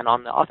spectrum, and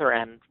on the other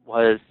end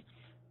was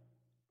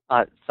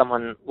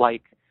someone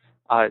like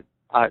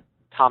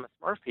Thomas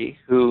Murphy,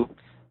 who,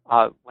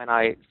 when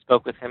I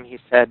spoke with him, he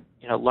said,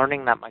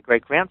 learning that my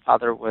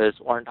great-grandfather was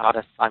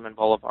Orondatus Simon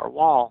Bolivar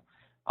Wall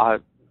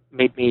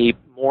made me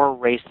more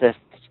racist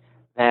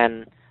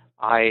than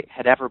I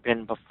had ever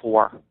been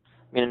before.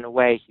 I mean, in a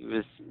way, he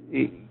was,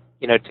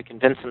 to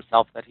convince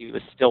himself that he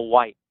was still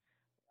white,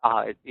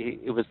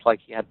 it was like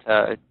he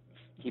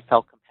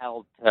felt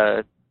compelled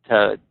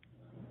to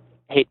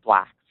hate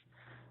blacks.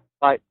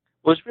 But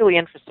what was really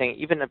interesting,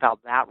 even about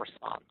that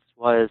response,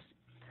 was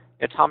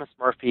Thomas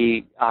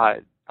Murphy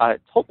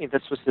told me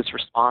this was his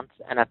response,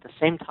 and at the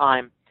same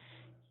time,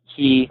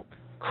 he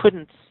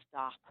couldn't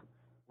stop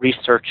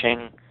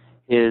researching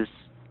his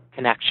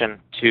connection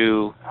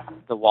to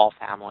the Wall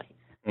family.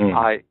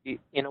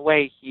 In a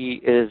way,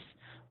 he is,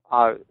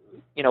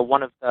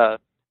 one of the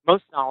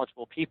most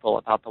knowledgeable people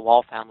about the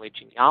Wall family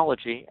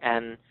genealogy,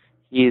 and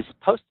he's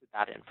posted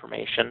that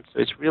information, so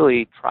he's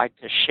really tried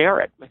to share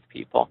it with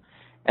people.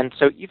 And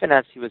so even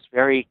as he was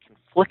very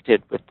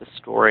conflicted with the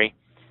story,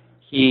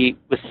 he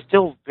was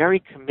still very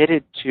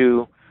committed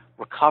to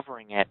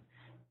recovering it,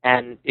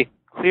 and it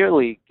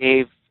clearly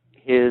gave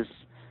his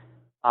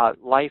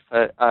life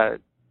a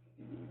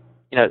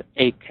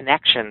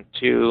connection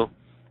to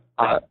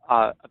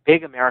a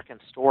big American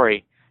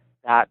story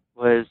that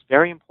was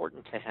very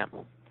important to him.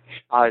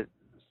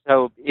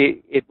 So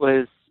it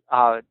was,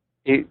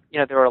 there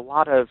were a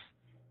lot of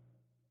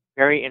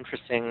very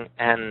interesting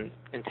and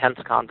intense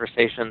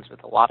conversations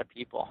with a lot of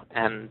people,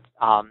 and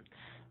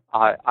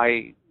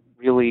I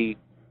really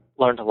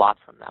learned a lot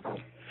from them.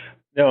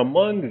 Now,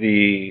 among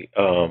the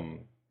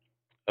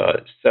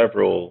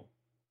several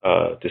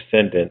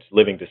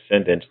living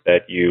descendants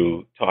that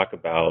you talk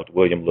about,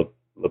 William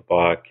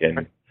LeBac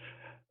and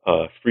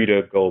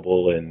Frida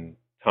Goebel and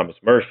Thomas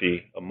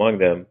Murphy, among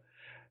them,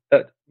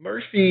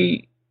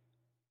 Murphy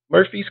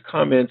Murphy's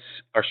comments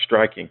are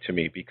striking to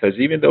me because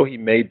even though he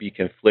may be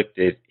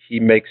conflicted, he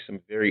makes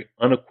some very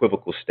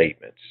unequivocal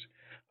statements.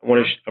 I'm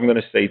going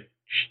to say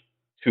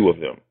two of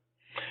them.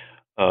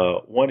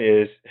 One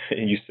is,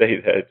 and you say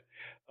that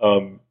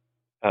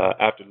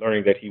after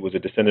learning that he was a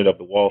descendant of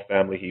the Wall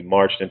family, he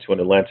marched into an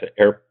Atlanta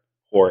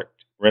airport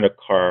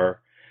rent-a-car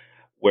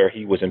where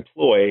he was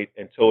employed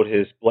and told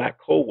his black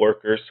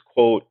co-workers,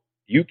 quote,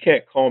 "You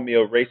can't call me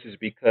a racist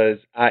because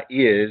I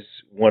is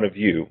one of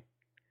you."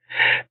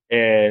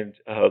 And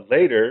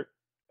later,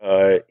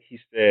 he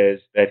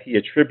says that he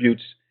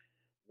attributes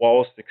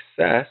Wall's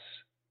success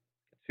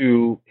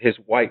to his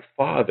white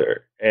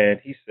father. And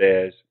he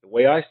says, "The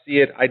way I see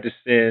it, I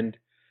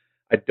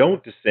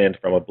don't descend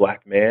from a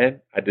black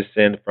man. I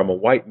descend from a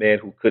white man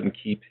who couldn't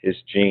keep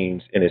his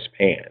jeans in his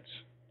pants."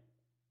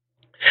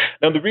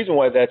 Now, the reason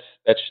why that's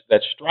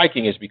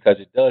striking is because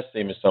it does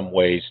seem in some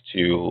ways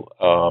to,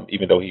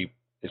 even though he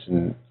is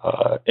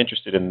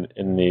interested in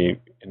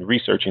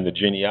researching the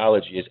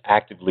genealogy, is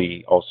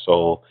actively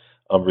also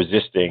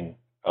resisting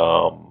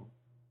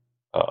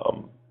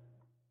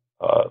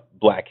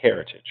black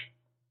heritage.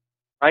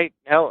 Right.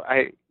 No,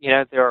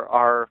 there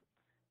are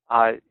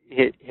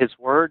his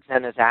words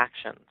and his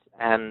actions,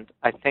 and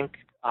I think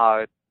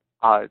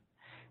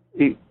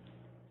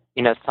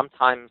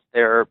sometimes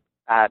they're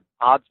at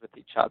odds with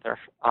each other.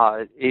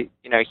 He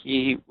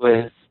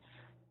was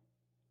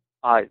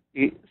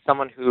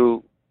someone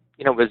who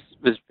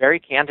was very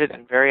candid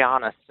and very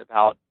honest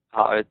about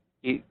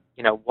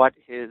what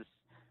his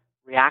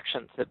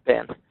reactions have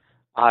been,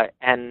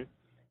 and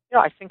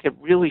I think it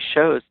really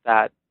shows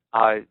that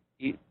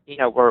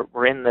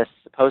we're in this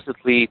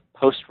supposedly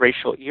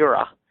post-racial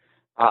era.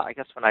 I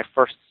guess when I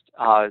first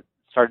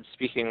started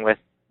speaking with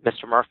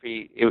Mr.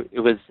 Murphy, it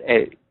was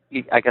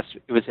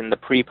in the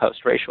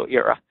pre-post-racial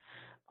era.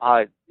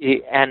 So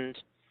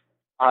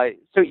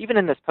even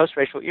in this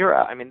post-racial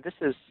era, I mean, this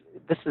is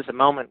a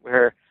moment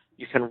where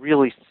you can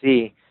really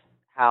see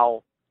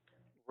how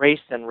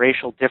race and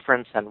racial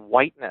difference and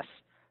whiteness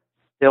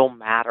still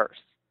matters.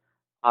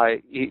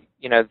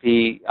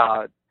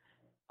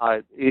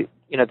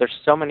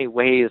 There's so many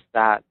ways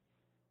that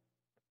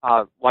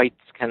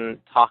whites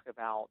can talk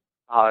about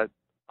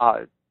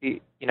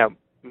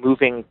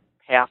moving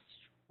past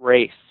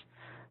race,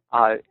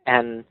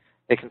 and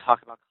they can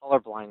talk about color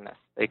blindness.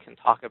 They can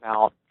talk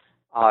about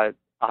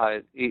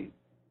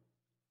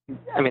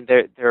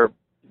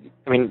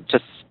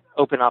just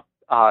open up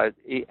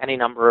any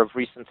number of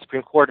recent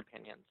Supreme Court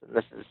opinions, and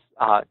this is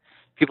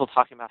people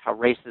talking about how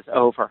race is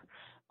over.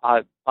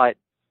 But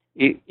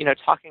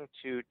talking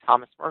to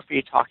Thomas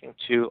Murphy, talking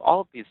to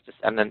all of these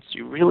descendants,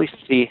 you really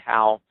see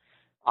how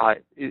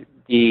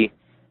the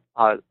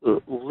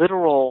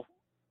literal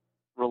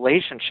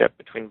relationship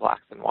between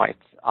blacks and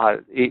whites,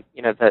 the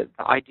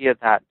idea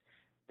that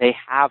they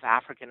have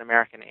African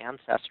American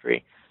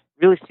ancestry,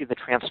 really see the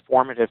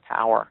transformative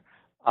power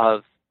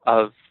of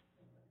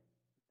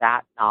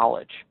that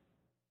knowledge.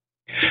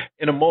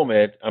 In a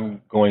moment,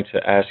 I'm going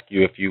to ask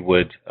you if you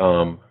would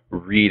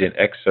read an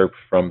excerpt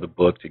from the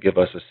book to give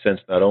us a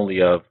sense not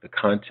only of the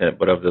content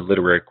but of the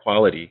literary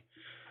quality.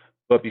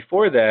 But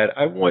before that,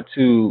 I want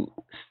to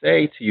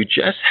say to you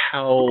just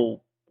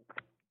how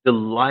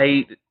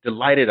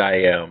delighted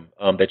I am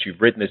that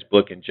you've written this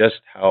book, and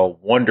just how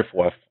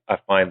wonderful I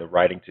find the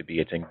writing to be.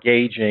 It's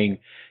engaging,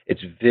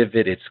 it's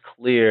vivid, it's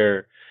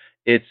clear,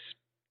 it's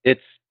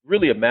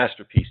really a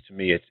masterpiece to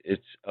me.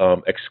 It's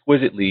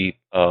exquisitely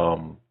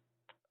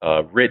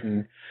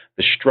written.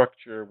 The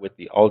structure with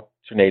the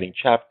alternating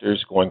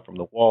chapters going from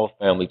the Wall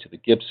family to the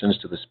Gibsons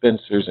to the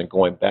Spencers and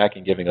going back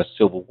and giving us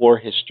Civil War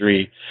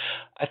history,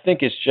 I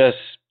think it's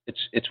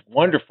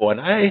wonderful. And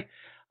I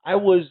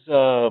was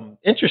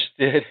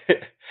interested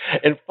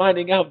in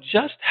finding out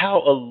just how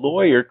a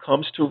lawyer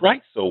comes to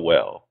write so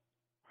well.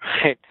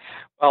 Right.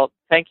 Well,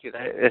 thank you.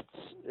 That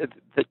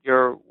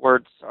your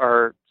words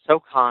are so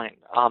kind.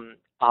 In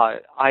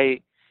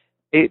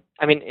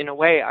a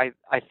way, I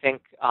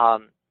think I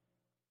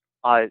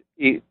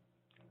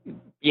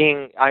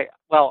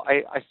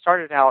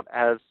started out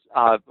as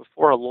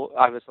before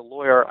I was a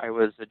lawyer, I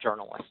was a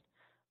journalist,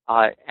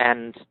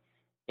 and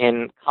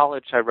in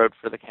college I wrote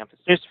for the campus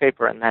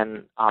newspaper, and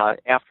then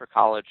after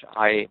college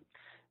I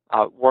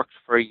worked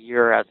for a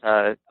year as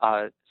a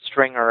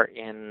stringer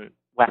in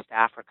West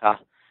Africa,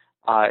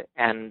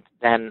 and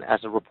then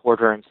as a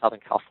reporter in Southern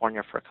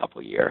California for a couple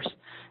of years,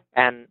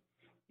 and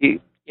I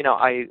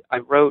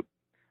wrote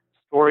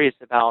stories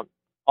about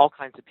all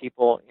kinds of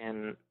people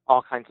in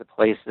all kinds of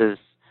places,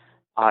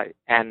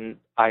 and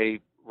I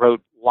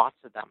wrote lots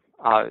of them.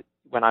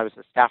 When I was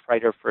a staff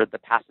writer for the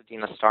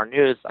Pasadena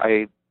Star-News,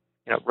 I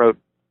wrote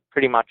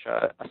pretty much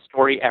a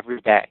story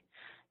every day,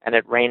 and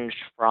it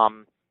ranged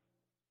from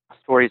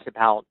stories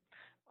about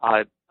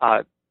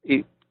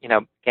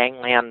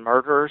gangland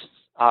murders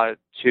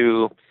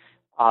to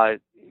I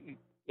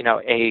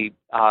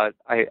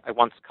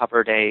once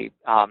covered a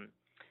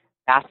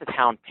Basset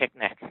Hound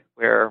picnic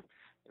where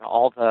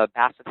all the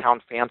Basset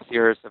Hound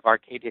fanciers of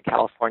Arcadia,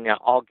 California,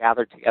 all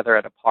gathered together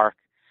at a park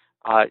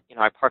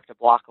I parked a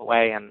block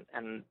away, and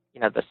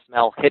the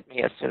smell hit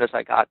me as soon as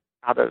I got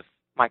out of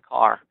my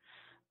car.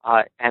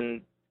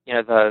 And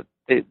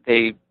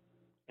they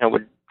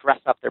would dress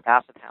up their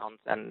basset hounds,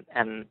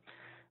 and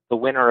the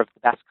winner of the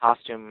best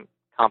costume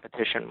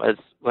competition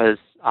was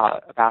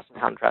a basset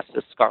hound dressed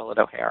as Scarlett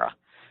O'Hara.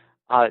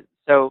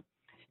 So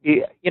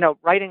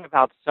writing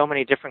about so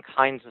many different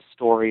kinds of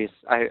stories,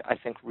 I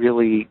think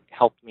really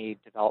helped me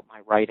develop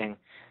my writing.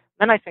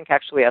 Then I think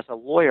actually as a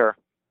lawyer,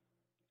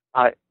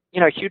 a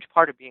huge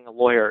part of being a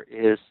lawyer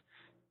is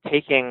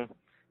taking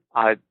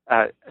a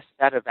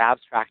set of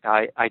abstract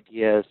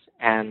ideas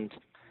and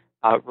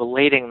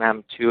relating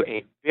them to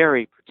a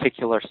very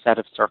particular set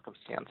of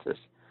circumstances.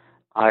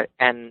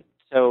 And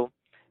so,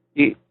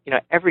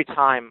 every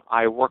time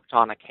I worked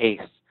on a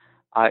case,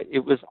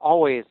 it was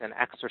always an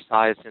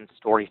exercise in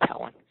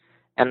storytelling.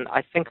 And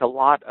I think a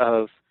lot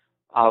of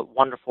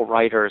wonderful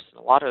writers,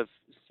 a lot of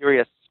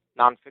serious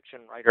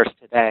nonfiction writers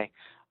today,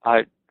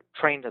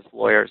 trained as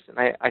lawyers. And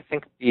I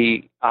think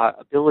the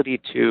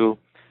ability to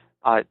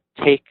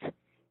take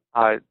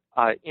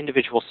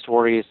individual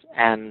stories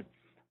and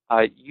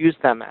use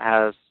them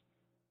as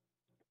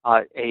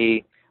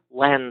a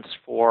lens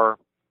for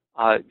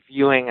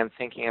viewing and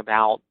thinking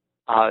about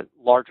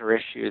larger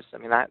issues. I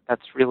mean,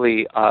 that's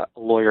really a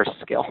lawyer's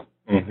skill.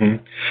 Mm-hmm.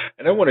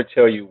 And I want to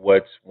tell you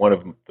what's one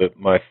of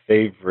my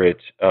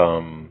favorite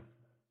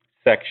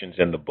sections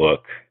in the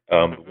book,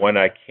 one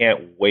I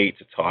can't wait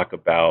to talk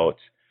about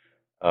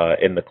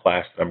in the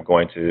class that I'm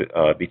going to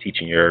be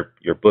teaching your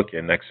book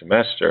in next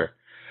semester.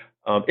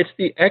 It's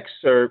the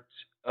excerpt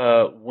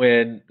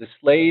when the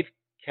slave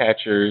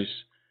catchers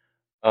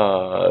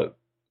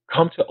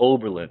come to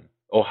Oberlin,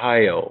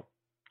 Ohio,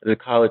 the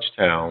college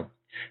town,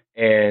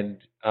 and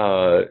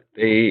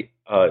they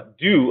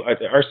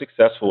are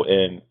successful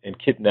in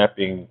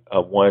kidnapping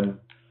one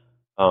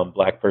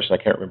black person. I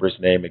can't remember his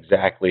name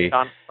exactly.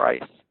 John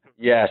Price.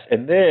 Yes,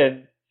 and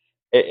then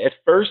at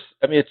first,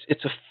 I mean,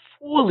 it's a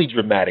fully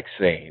dramatic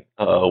scene,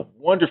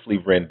 wonderfully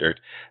rendered.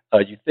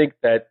 You think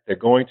that they're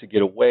going to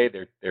get away.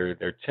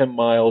 They're 10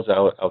 miles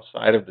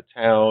outside of the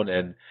town,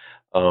 and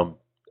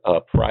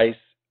Price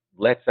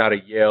lets out a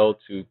yell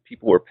to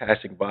people who are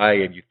passing by,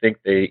 and you think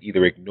they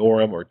either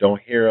ignore him or don't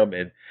hear him,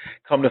 and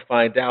come to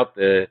find out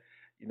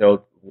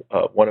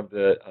one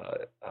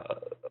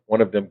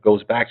of them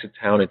goes back to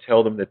town and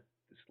tell them that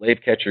the slave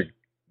catcher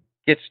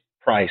gets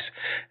Price,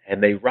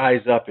 and they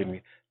rise up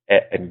and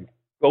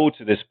go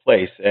to this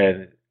place.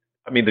 And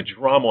I mean, the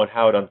drama on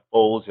how it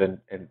unfolds and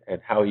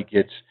how he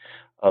gets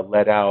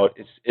let out,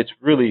 it's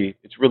really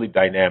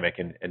dynamic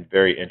and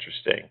very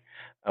interesting.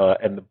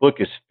 And the book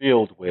is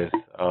filled with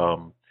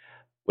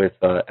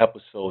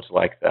episodes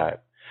like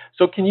that.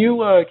 So can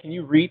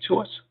you read to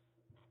us?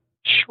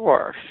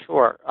 Sure.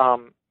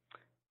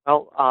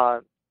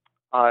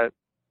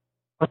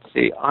 Let's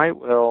see. I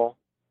will.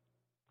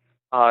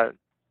 I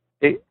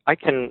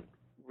can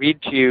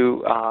read to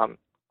you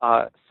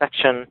a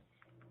section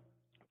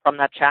from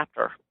that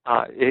chapter,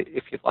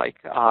 if you'd like,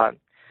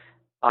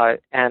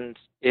 and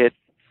it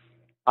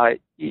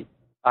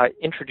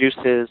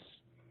introduces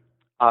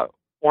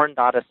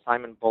Orondatus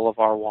Simon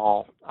Bolivar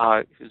Wall,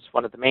 who's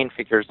one of the main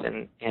figures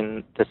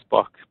in this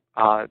book,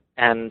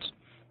 and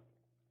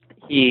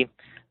he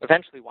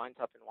eventually winds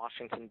up in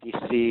Washington,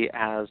 D.C.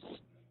 as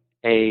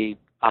a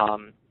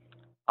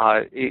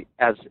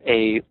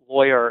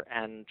lawyer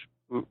and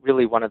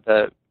really one of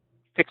the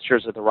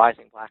fixtures of the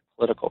rising black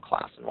political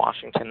class in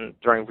Washington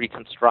during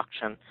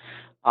Reconstruction.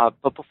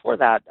 But before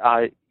that,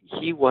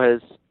 he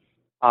was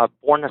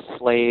born a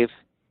slave.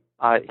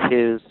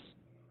 His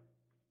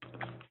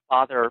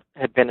father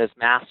had been his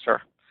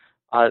master.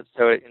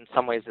 So in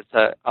some ways it's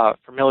a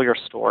familiar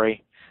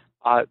story.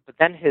 But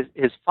then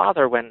his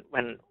father, when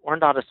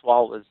Orondatus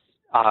Wall was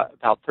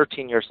about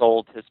 13 years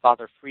old, his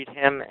father freed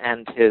him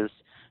and his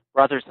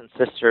brothers and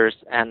sisters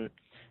and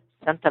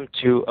sent them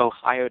to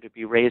Ohio to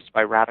be raised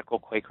by radical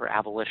Quaker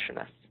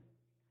abolitionists.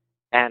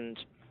 And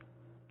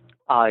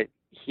when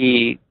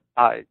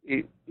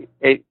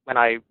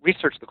I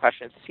researched the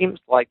question, it seems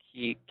like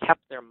he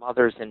kept their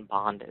mothers in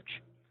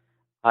bondage.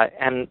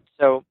 And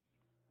so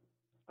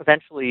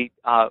eventually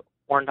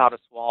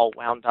Orondatus Wall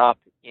wound up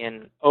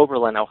in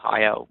Oberlin,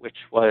 Ohio, which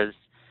was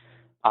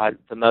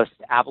the most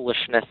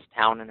abolitionist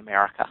town in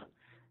America.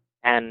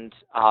 And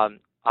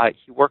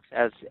he worked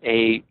as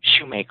a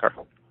shoemaker.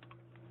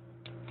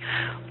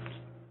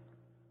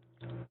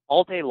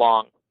 All day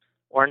long,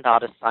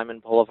 Orondatus Simon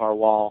Bolivar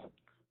Wall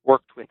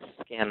worked with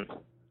skin.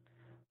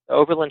 The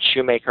Oberlin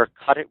shoemaker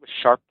cut it with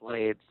sharp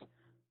blades,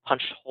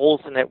 punched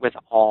holes in it with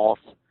awls,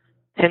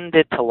 pinned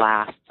it to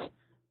lasts,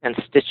 and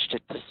stitched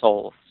it to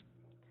soles.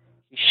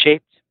 He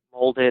shaped,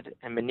 molded,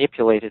 and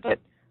manipulated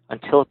it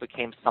until it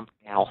became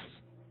something else.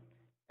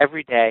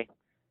 Every day,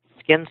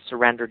 skin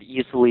surrendered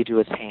easily to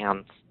his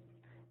hands.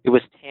 It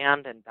was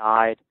tanned and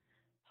dyed,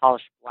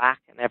 polished black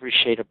and every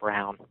shade of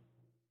brown.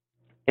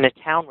 In a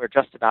town where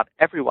just about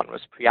everyone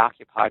was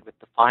preoccupied with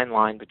the fine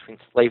line between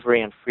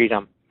slavery and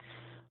freedom,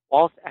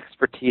 Wall's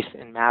expertise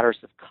in matters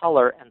of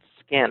color and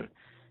skin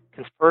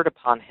conferred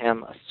upon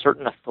him a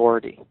certain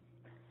authority.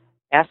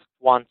 Asked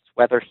once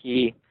whether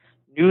he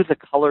knew the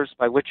colors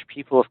by which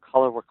people of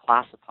color were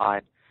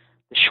classified,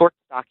 the short,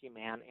 stocky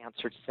man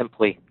answered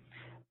simply,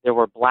 there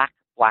were black,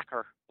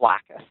 blacker,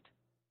 blackest.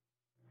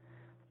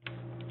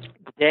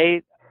 The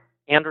day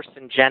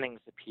Anderson Jennings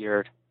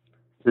appeared,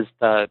 this is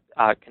the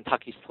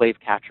Kentucky slave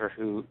catcher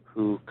who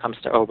comes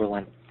to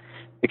Oberlin.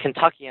 The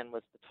Kentuckian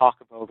was the talk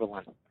of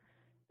Oberlin.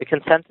 The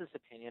consensus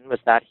opinion was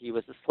that he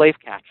was a slave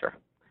catcher.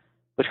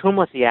 But whom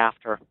was he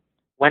after?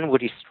 When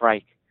would he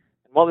strike?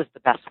 And what was the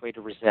best way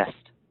to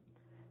resist?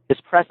 His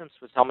presence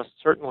was almost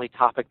certainly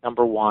topic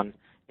number one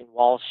in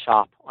Wall's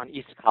shop on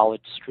East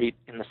College Street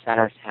in the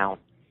center of town.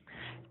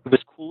 It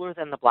was cooler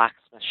than the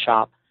blacksmith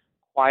shop,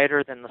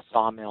 quieter than the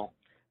sawmill,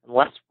 and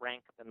less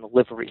rank than the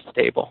livery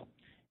stable.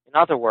 In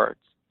other words,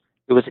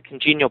 it was a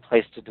congenial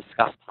place to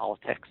discuss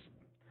politics.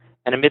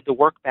 And amid the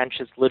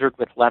workbenches littered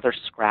with leather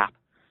scrap,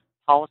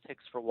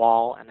 politics for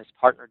Wall and his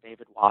partner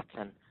David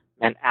Watson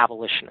meant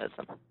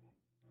abolitionism.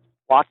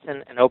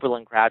 Watson, an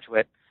Oberlin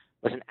graduate,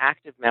 was an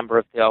active member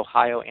of the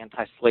Ohio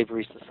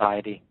Anti-Slavery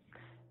Society,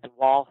 and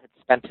Wall had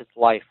spent his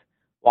life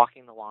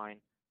walking the line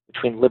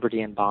between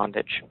liberty and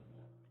bondage.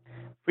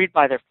 Freed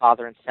by their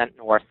father and sent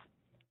north,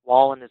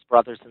 Wall and his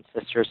brothers and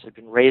sisters had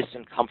been raised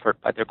in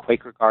comfort by their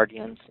Quaker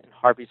guardians in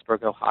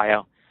Harveysburg,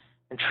 Ohio,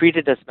 and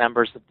treated as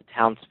members of the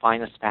town's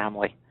finest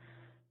family.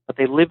 But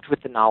they lived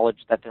with the knowledge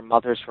that their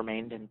mothers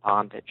remained in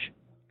bondage.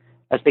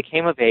 As they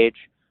came of age,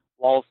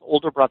 Wall's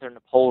older brother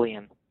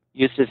Napoleon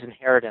used his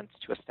inheritance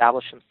to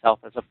establish himself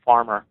as a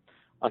farmer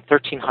on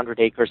 1,300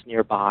 acres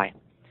nearby.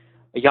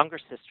 A younger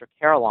sister,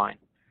 Caroline,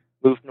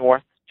 moved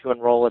north to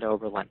enroll at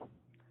Oberlin.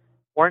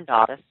 Warren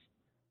Dodus,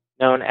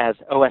 known as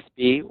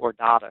OSB or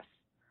Dodus,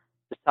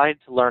 decided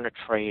to learn a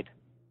trade.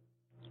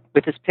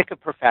 With his pick of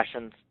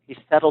professions, he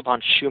settled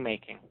on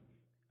shoemaking,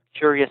 a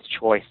curious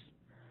choice.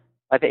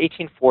 By the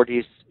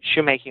 1840s,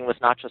 shoemaking was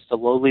not just a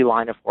lowly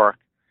line of work,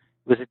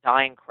 it was a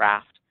dying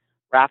craft,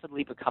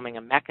 rapidly becoming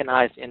a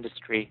mechanized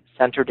industry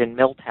centered in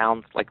mill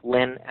towns like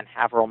Lynn and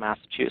Haverhill,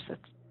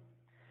 Massachusetts.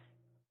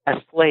 As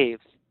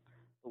slaves,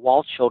 the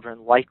Wall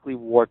children likely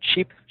wore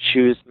cheap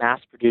shoes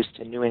mass-produced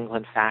in New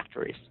England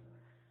factories.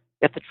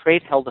 Yet the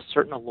trade held a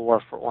certain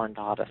allure for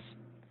Oroondatis.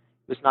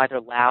 It was neither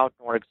loud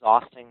nor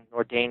exhausting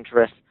nor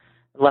dangerous,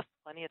 and left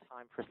plenty of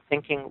time for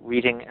thinking,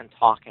 reading, and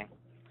talking.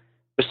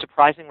 With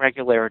surprising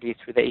regularity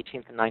through the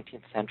 18th and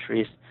 19th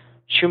centuries,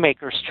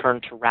 shoemakers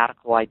turned to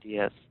radical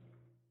ideas.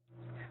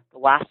 The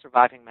last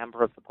surviving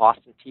member of the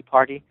Boston Tea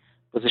Party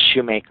was a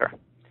shoemaker.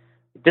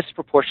 A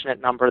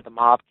disproportionate number of the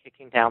mob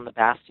kicking down the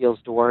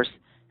Bastille's doors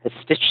had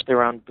stitched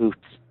their own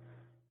boots.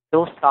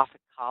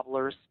 Philosophic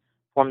cobblers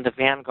formed the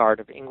vanguard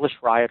of English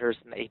rioters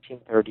in the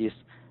 1830s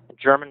and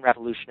German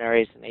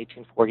revolutionaries in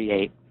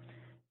 1848.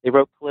 They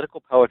wrote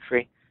political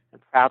poetry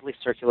and proudly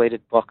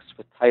circulated books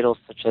with titles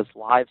such as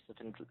Lives of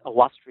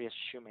Illustrious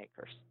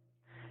Shoemakers.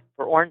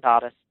 For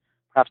Oroondatis,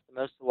 perhaps the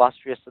most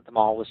illustrious of them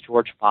all was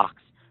George Fox,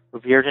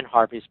 revered in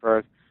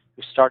Harveysburg,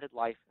 who started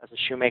life as a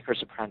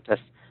shoemaker's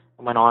apprentice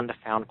and went on to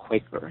found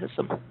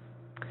Quakerism.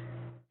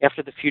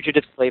 After the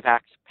Fugitive Slave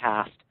Act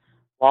passed,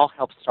 Wall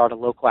helped start a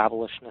local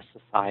abolitionist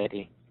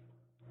society.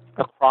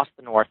 Across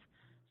the North,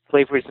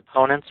 slavery's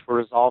opponents were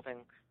resolving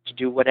to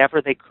do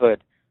whatever they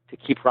could to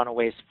keep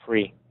runaways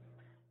free.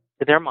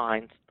 To their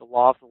minds, the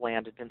law of the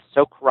land had been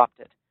so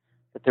corrupted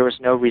that there was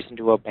no reason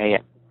to obey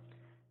it.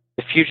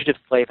 The Fugitive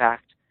Slave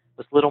Act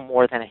was little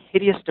more than a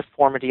hideous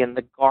deformity in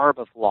the garb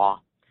of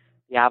law,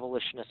 the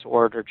abolitionist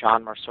orator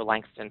John Mercer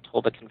Langston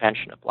told a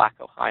convention of black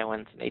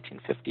Ohioans in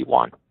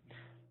 1851.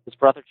 His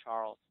brother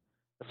Charles,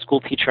 a school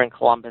teacher in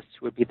Columbus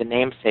who would be the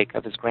namesake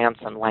of his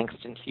grandson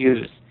Langston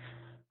Hughes,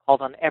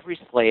 called on every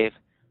slave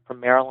from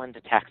Maryland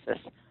to Texas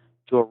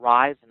to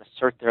arise and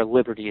assert their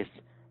liberties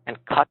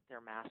and cut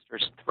their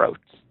masters' throats.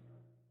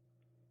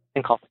 I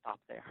think I'll stop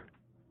there.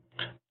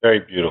 Very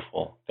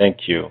beautiful.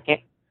 Thank you.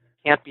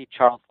 Can't be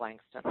Charles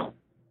Langston.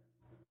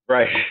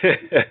 Right.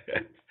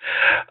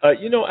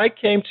 I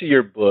came to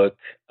your book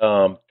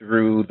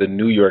through the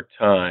New York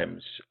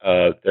Times.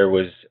 There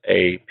was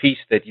a piece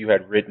that you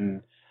had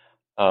written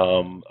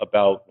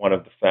about one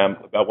of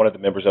the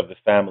members of the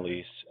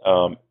families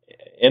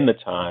in the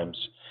Times.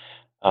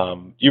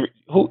 Do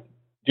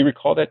you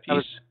recall that piece? That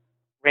was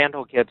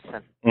Randall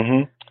Gibson.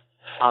 Mm-hmm.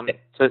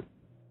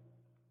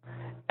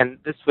 And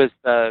this was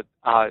the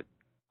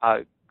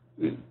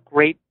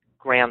great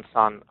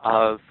grandson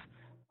of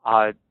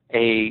a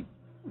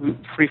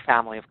free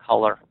family of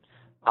color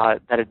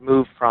that had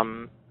moved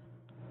from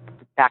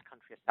the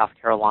backcountry of South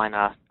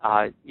Carolina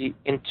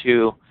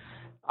into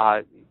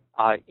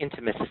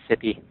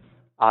Mississippi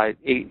at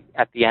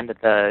the end of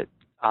the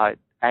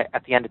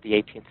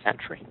 18th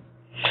century.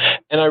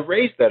 And I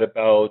raised that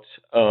about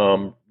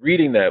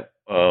reading that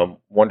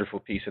wonderful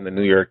piece in the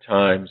New York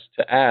Times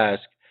to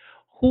ask,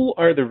 who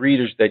are the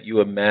readers that you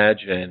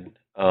imagine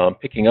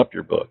picking up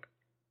your book?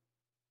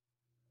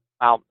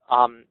 Well,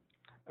 on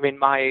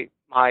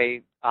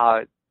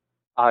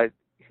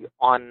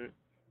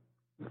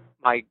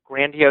my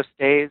grandiose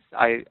days,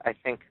 I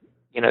think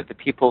the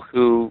people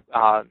who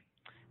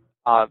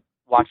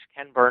watch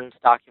Ken Burns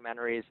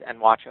documentaries and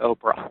watch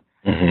Oprah.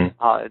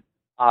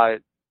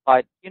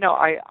 But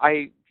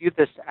I view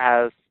this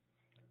as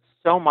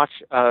so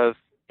much of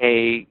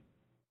a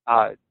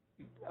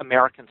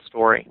American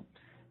story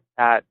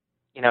that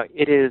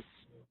it is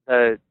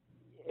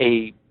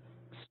a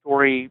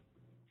story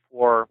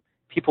for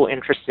people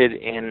interested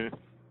in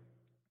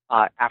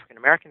African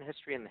American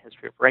history and the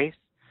history of race,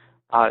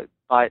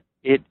 but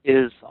it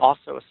is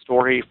also a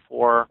story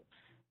for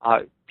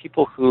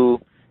people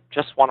who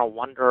just want to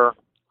wonder,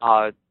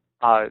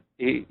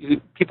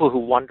 people who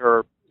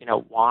wonder,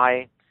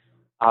 why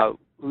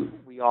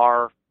we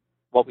are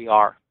what we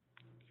are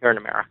here in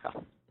America.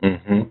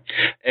 Mm-hmm.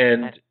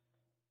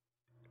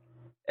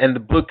 And the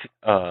book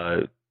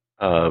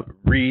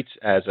reads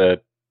as a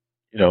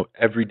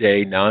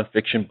everyday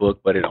nonfiction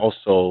book, but it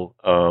also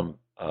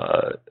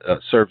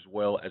serves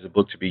well as a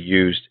book to be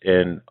used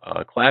in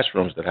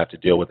classrooms that have to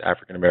deal with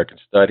African American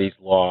studies,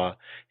 law,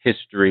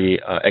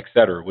 history,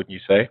 etc. Wouldn't you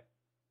say?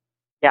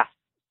 Yeah.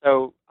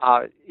 So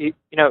it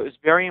was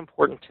very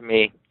important to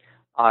me.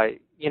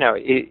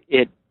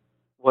 It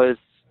was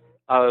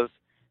of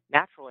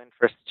natural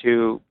interest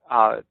to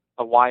a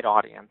wide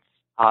audience,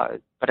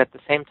 but at the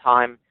same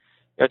time,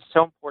 it's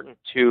so important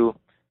to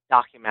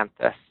document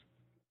this.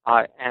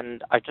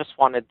 And I just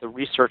wanted the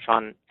research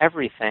on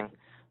everything,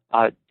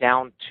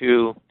 down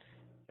to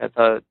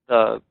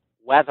the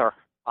weather,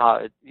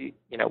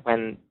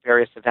 when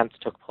various events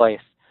took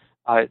place,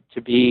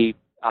 to be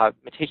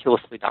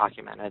meticulously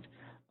documented.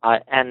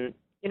 And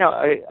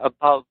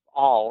above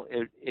all,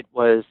 it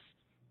was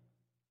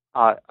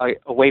a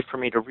way for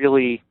me to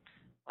really,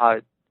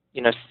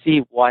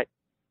 see what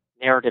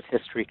narrative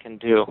history can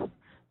do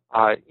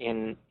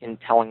in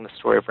telling the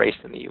story of race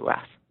in the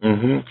U.S.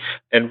 Mm-hmm.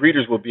 And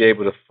readers will be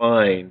able to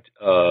find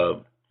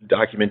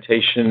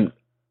documentation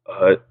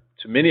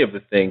to many of the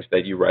things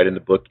that you write in the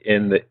book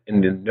in the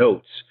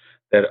notes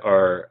that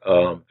are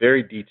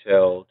very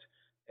detailed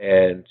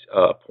and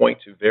point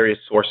to various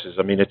sources.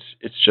 I mean,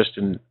 it's just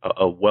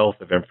a wealth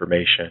of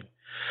information.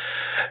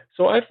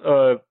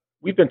 So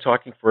we've been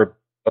talking for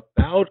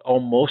about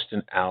almost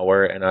an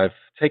hour, and I've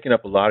taken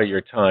up a lot of your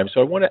time.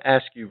 So I want to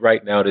ask you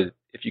right now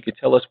if you could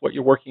tell us what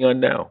you're working on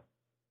now.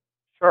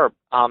 Sure.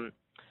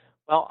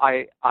 Well,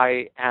 I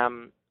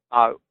am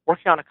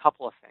working on a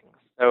couple of things.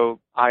 So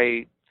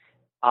I'm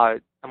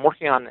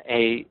working on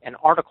an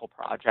article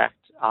project.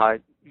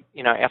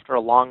 After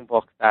a long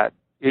book that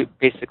it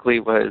basically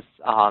was,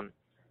 5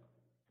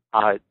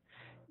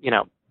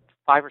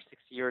 or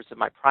 6 years of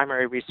my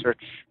primary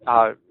research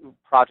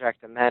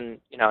project, and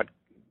then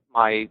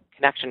my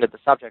connection to the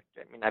subject.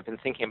 I mean, I've been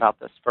thinking about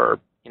this for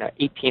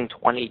 18,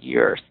 20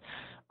 years.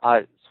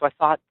 So I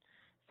thought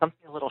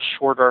something a little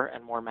shorter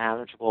and more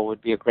manageable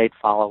would be a great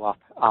follow-up.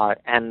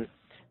 And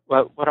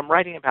what I'm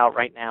writing about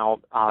right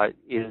now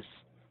is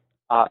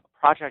a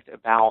project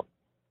about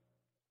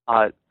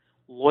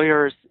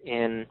lawyers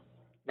in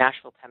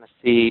Nashville,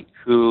 Tennessee,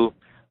 who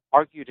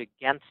argued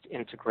against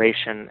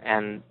integration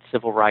and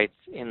civil rights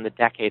in the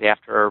decade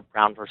after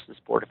Brown versus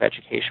Board of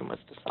Education was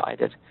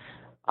decided.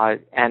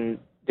 And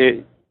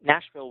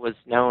Nashville was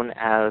known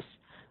as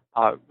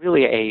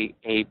really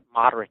a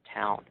moderate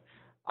town.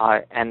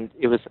 And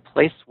it was a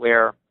place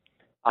where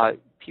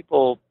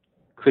people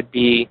could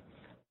be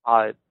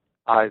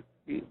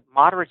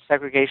moderate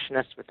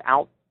segregationists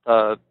without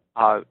the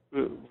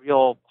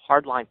real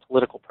hardline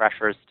political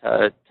pressures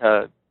to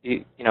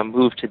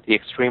move to the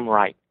extreme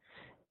right.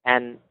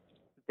 And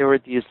there were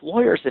these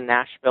lawyers in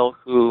Nashville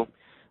who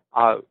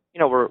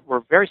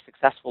were very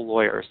successful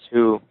lawyers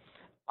who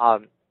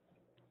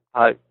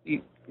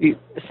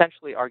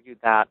essentially argued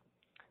that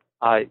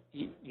there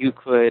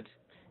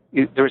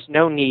was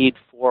no need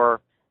for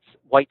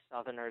white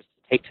Southerners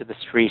to take to the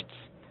streets.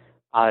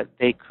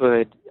 They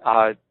could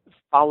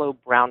follow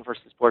Brown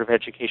versus Board of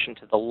Education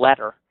to the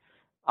letter,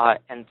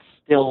 and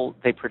still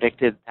they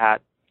predicted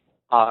that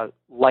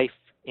life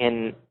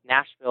in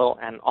Nashville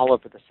and all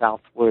over the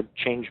South would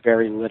change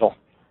very little.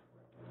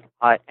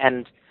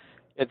 And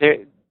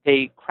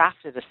they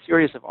crafted a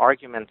series of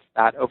arguments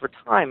that over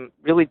time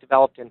really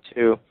developed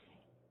into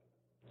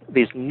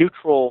these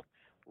neutral,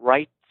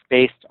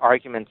 rights-based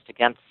arguments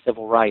against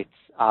civil rights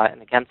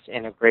and against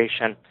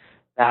integration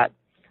that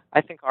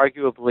I think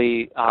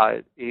arguably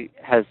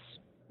has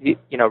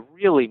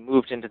really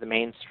moved into the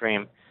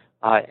mainstream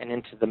and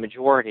into the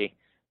majority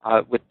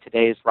with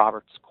today's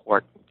Roberts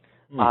Court.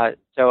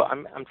 So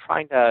I'm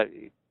trying to,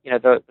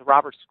 the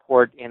Roberts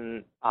Court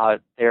in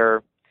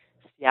their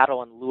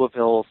Seattle and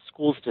Louisville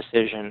schools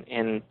decision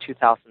in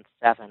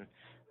 2007,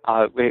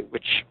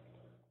 which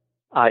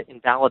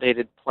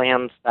invalidated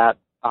plans that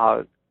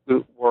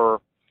were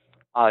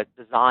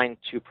designed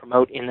to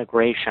promote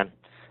integration.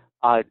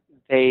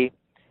 They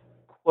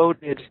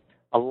quoted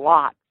a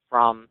lot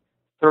from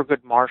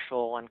Thurgood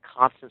Marshall and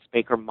Constance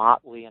Baker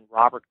Motley and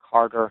Robert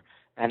Carter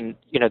and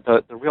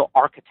the real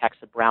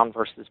architects of Brown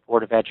versus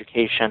Board of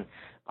Education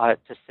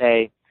to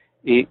say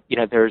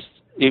there's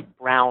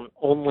Brown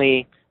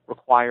only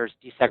requires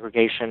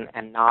desegregation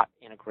and not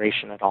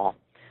integration at all.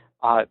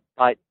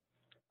 But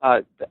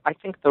I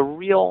think the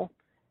real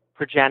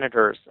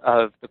progenitors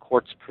of the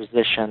court's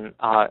position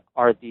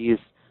are these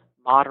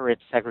moderate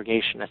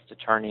segregationist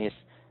attorneys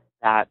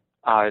that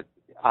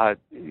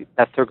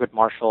Thurgood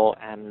Marshall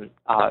and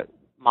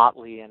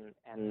Motley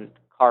and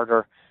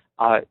Carter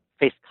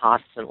face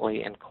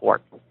constantly in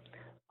court.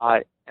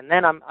 And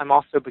then I'm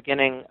also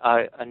beginning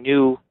a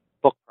new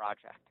book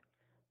project,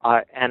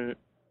 and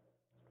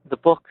the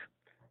book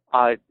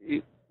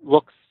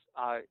looks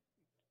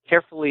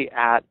carefully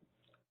at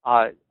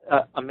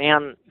a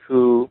man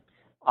who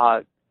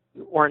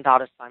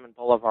Orondatus Simon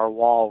Bolivar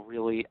Wall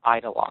really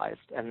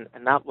idolized, and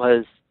that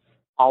was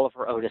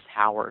Oliver Otis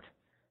Howard,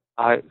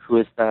 who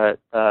is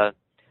the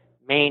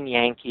Maine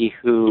Yankee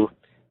who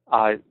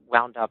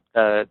wound up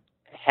the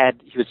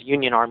head. He was a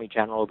Union Army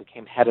general who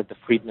became head of the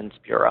Freedmen's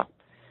Bureau,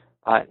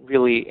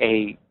 really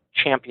a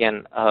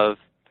champion of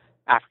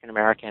African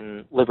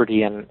American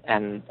liberty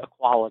and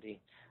equality,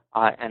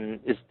 and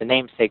is the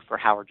namesake for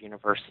Howard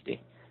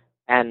University.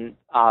 And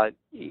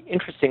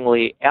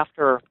interestingly,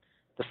 after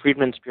the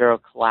Freedmen's Bureau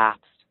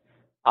collapsed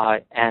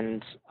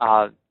and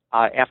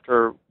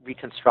after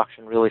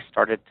Reconstruction really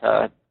started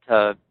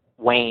to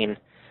wane,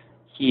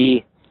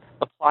 he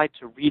applied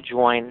to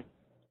rejoin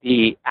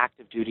the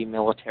active duty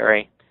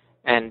military,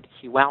 and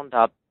he wound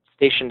up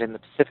stationed in the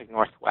Pacific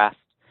Northwest.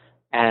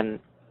 And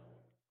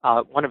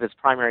one of his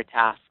primary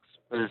tasks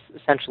was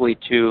essentially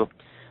to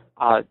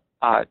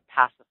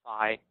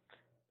pacify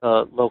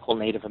the local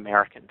Native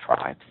American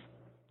tribes.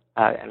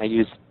 And I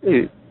use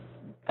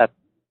that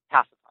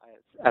pacify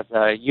as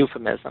a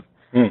euphemism.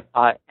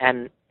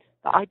 And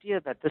the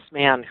idea that this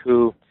man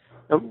who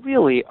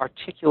really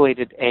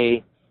articulated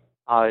a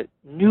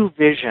new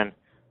vision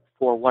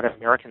for what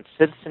American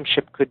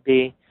citizenship could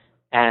be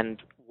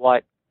and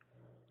what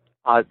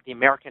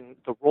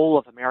the role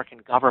of American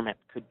government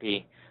could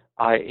be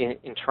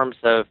in terms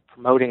of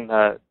promoting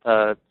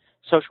the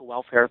social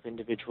welfare of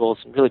individuals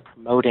and really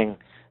promoting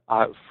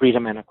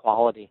freedom and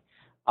equality.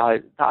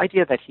 The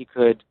idea that he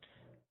could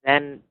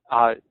then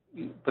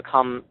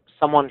become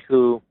someone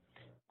who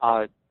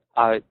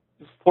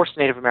forced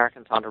Native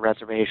Americans onto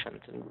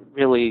reservations and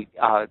really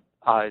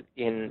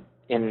in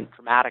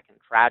dramatic and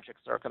tragic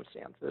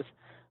circumstances.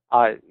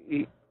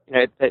 The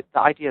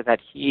idea that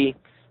he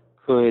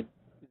could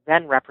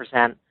then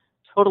represent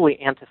totally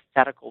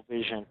antithetical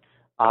vision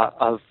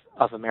of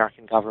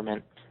American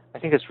government, I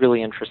think is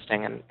really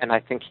interesting, and I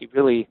think he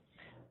really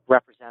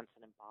represents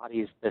and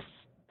embodies this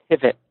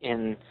pivot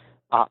in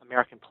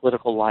American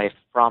political life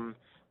from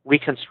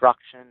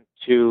Reconstruction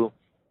to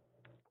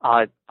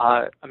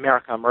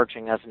America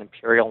emerging as an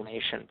imperial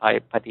nation by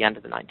the end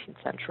of the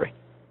 19th century.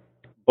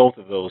 Both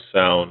of those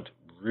sound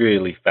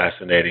really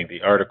fascinating,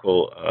 the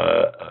article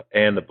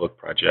and the book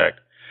project.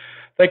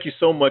 Thank you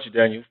so much,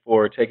 Daniel,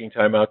 for taking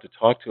time out to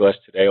talk to us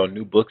today on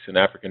New Books in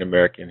African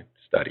American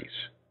Studies.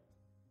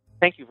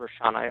 Thank you,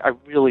 Vershawn. I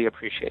really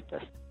appreciate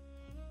this.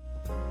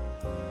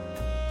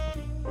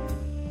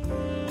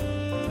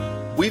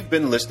 We've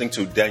been listening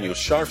to Daniel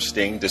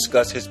Sharfstein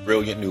discuss his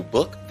brilliant new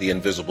book, The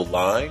Invisible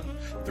Line,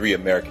 3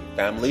 American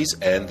Families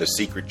and the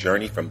Secret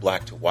Journey from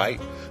Black to White,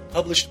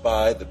 published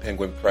by the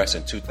Penguin Press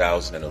in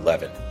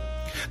 2011.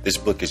 This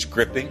book is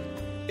gripping,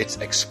 it's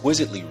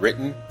exquisitely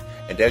written,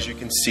 and as you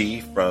can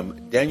see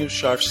from Daniel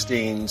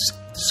Sharfstein's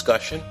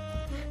discussion,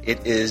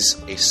 it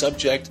is a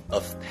subject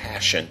of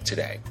passion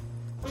today.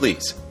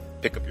 Please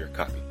pick up your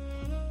copy.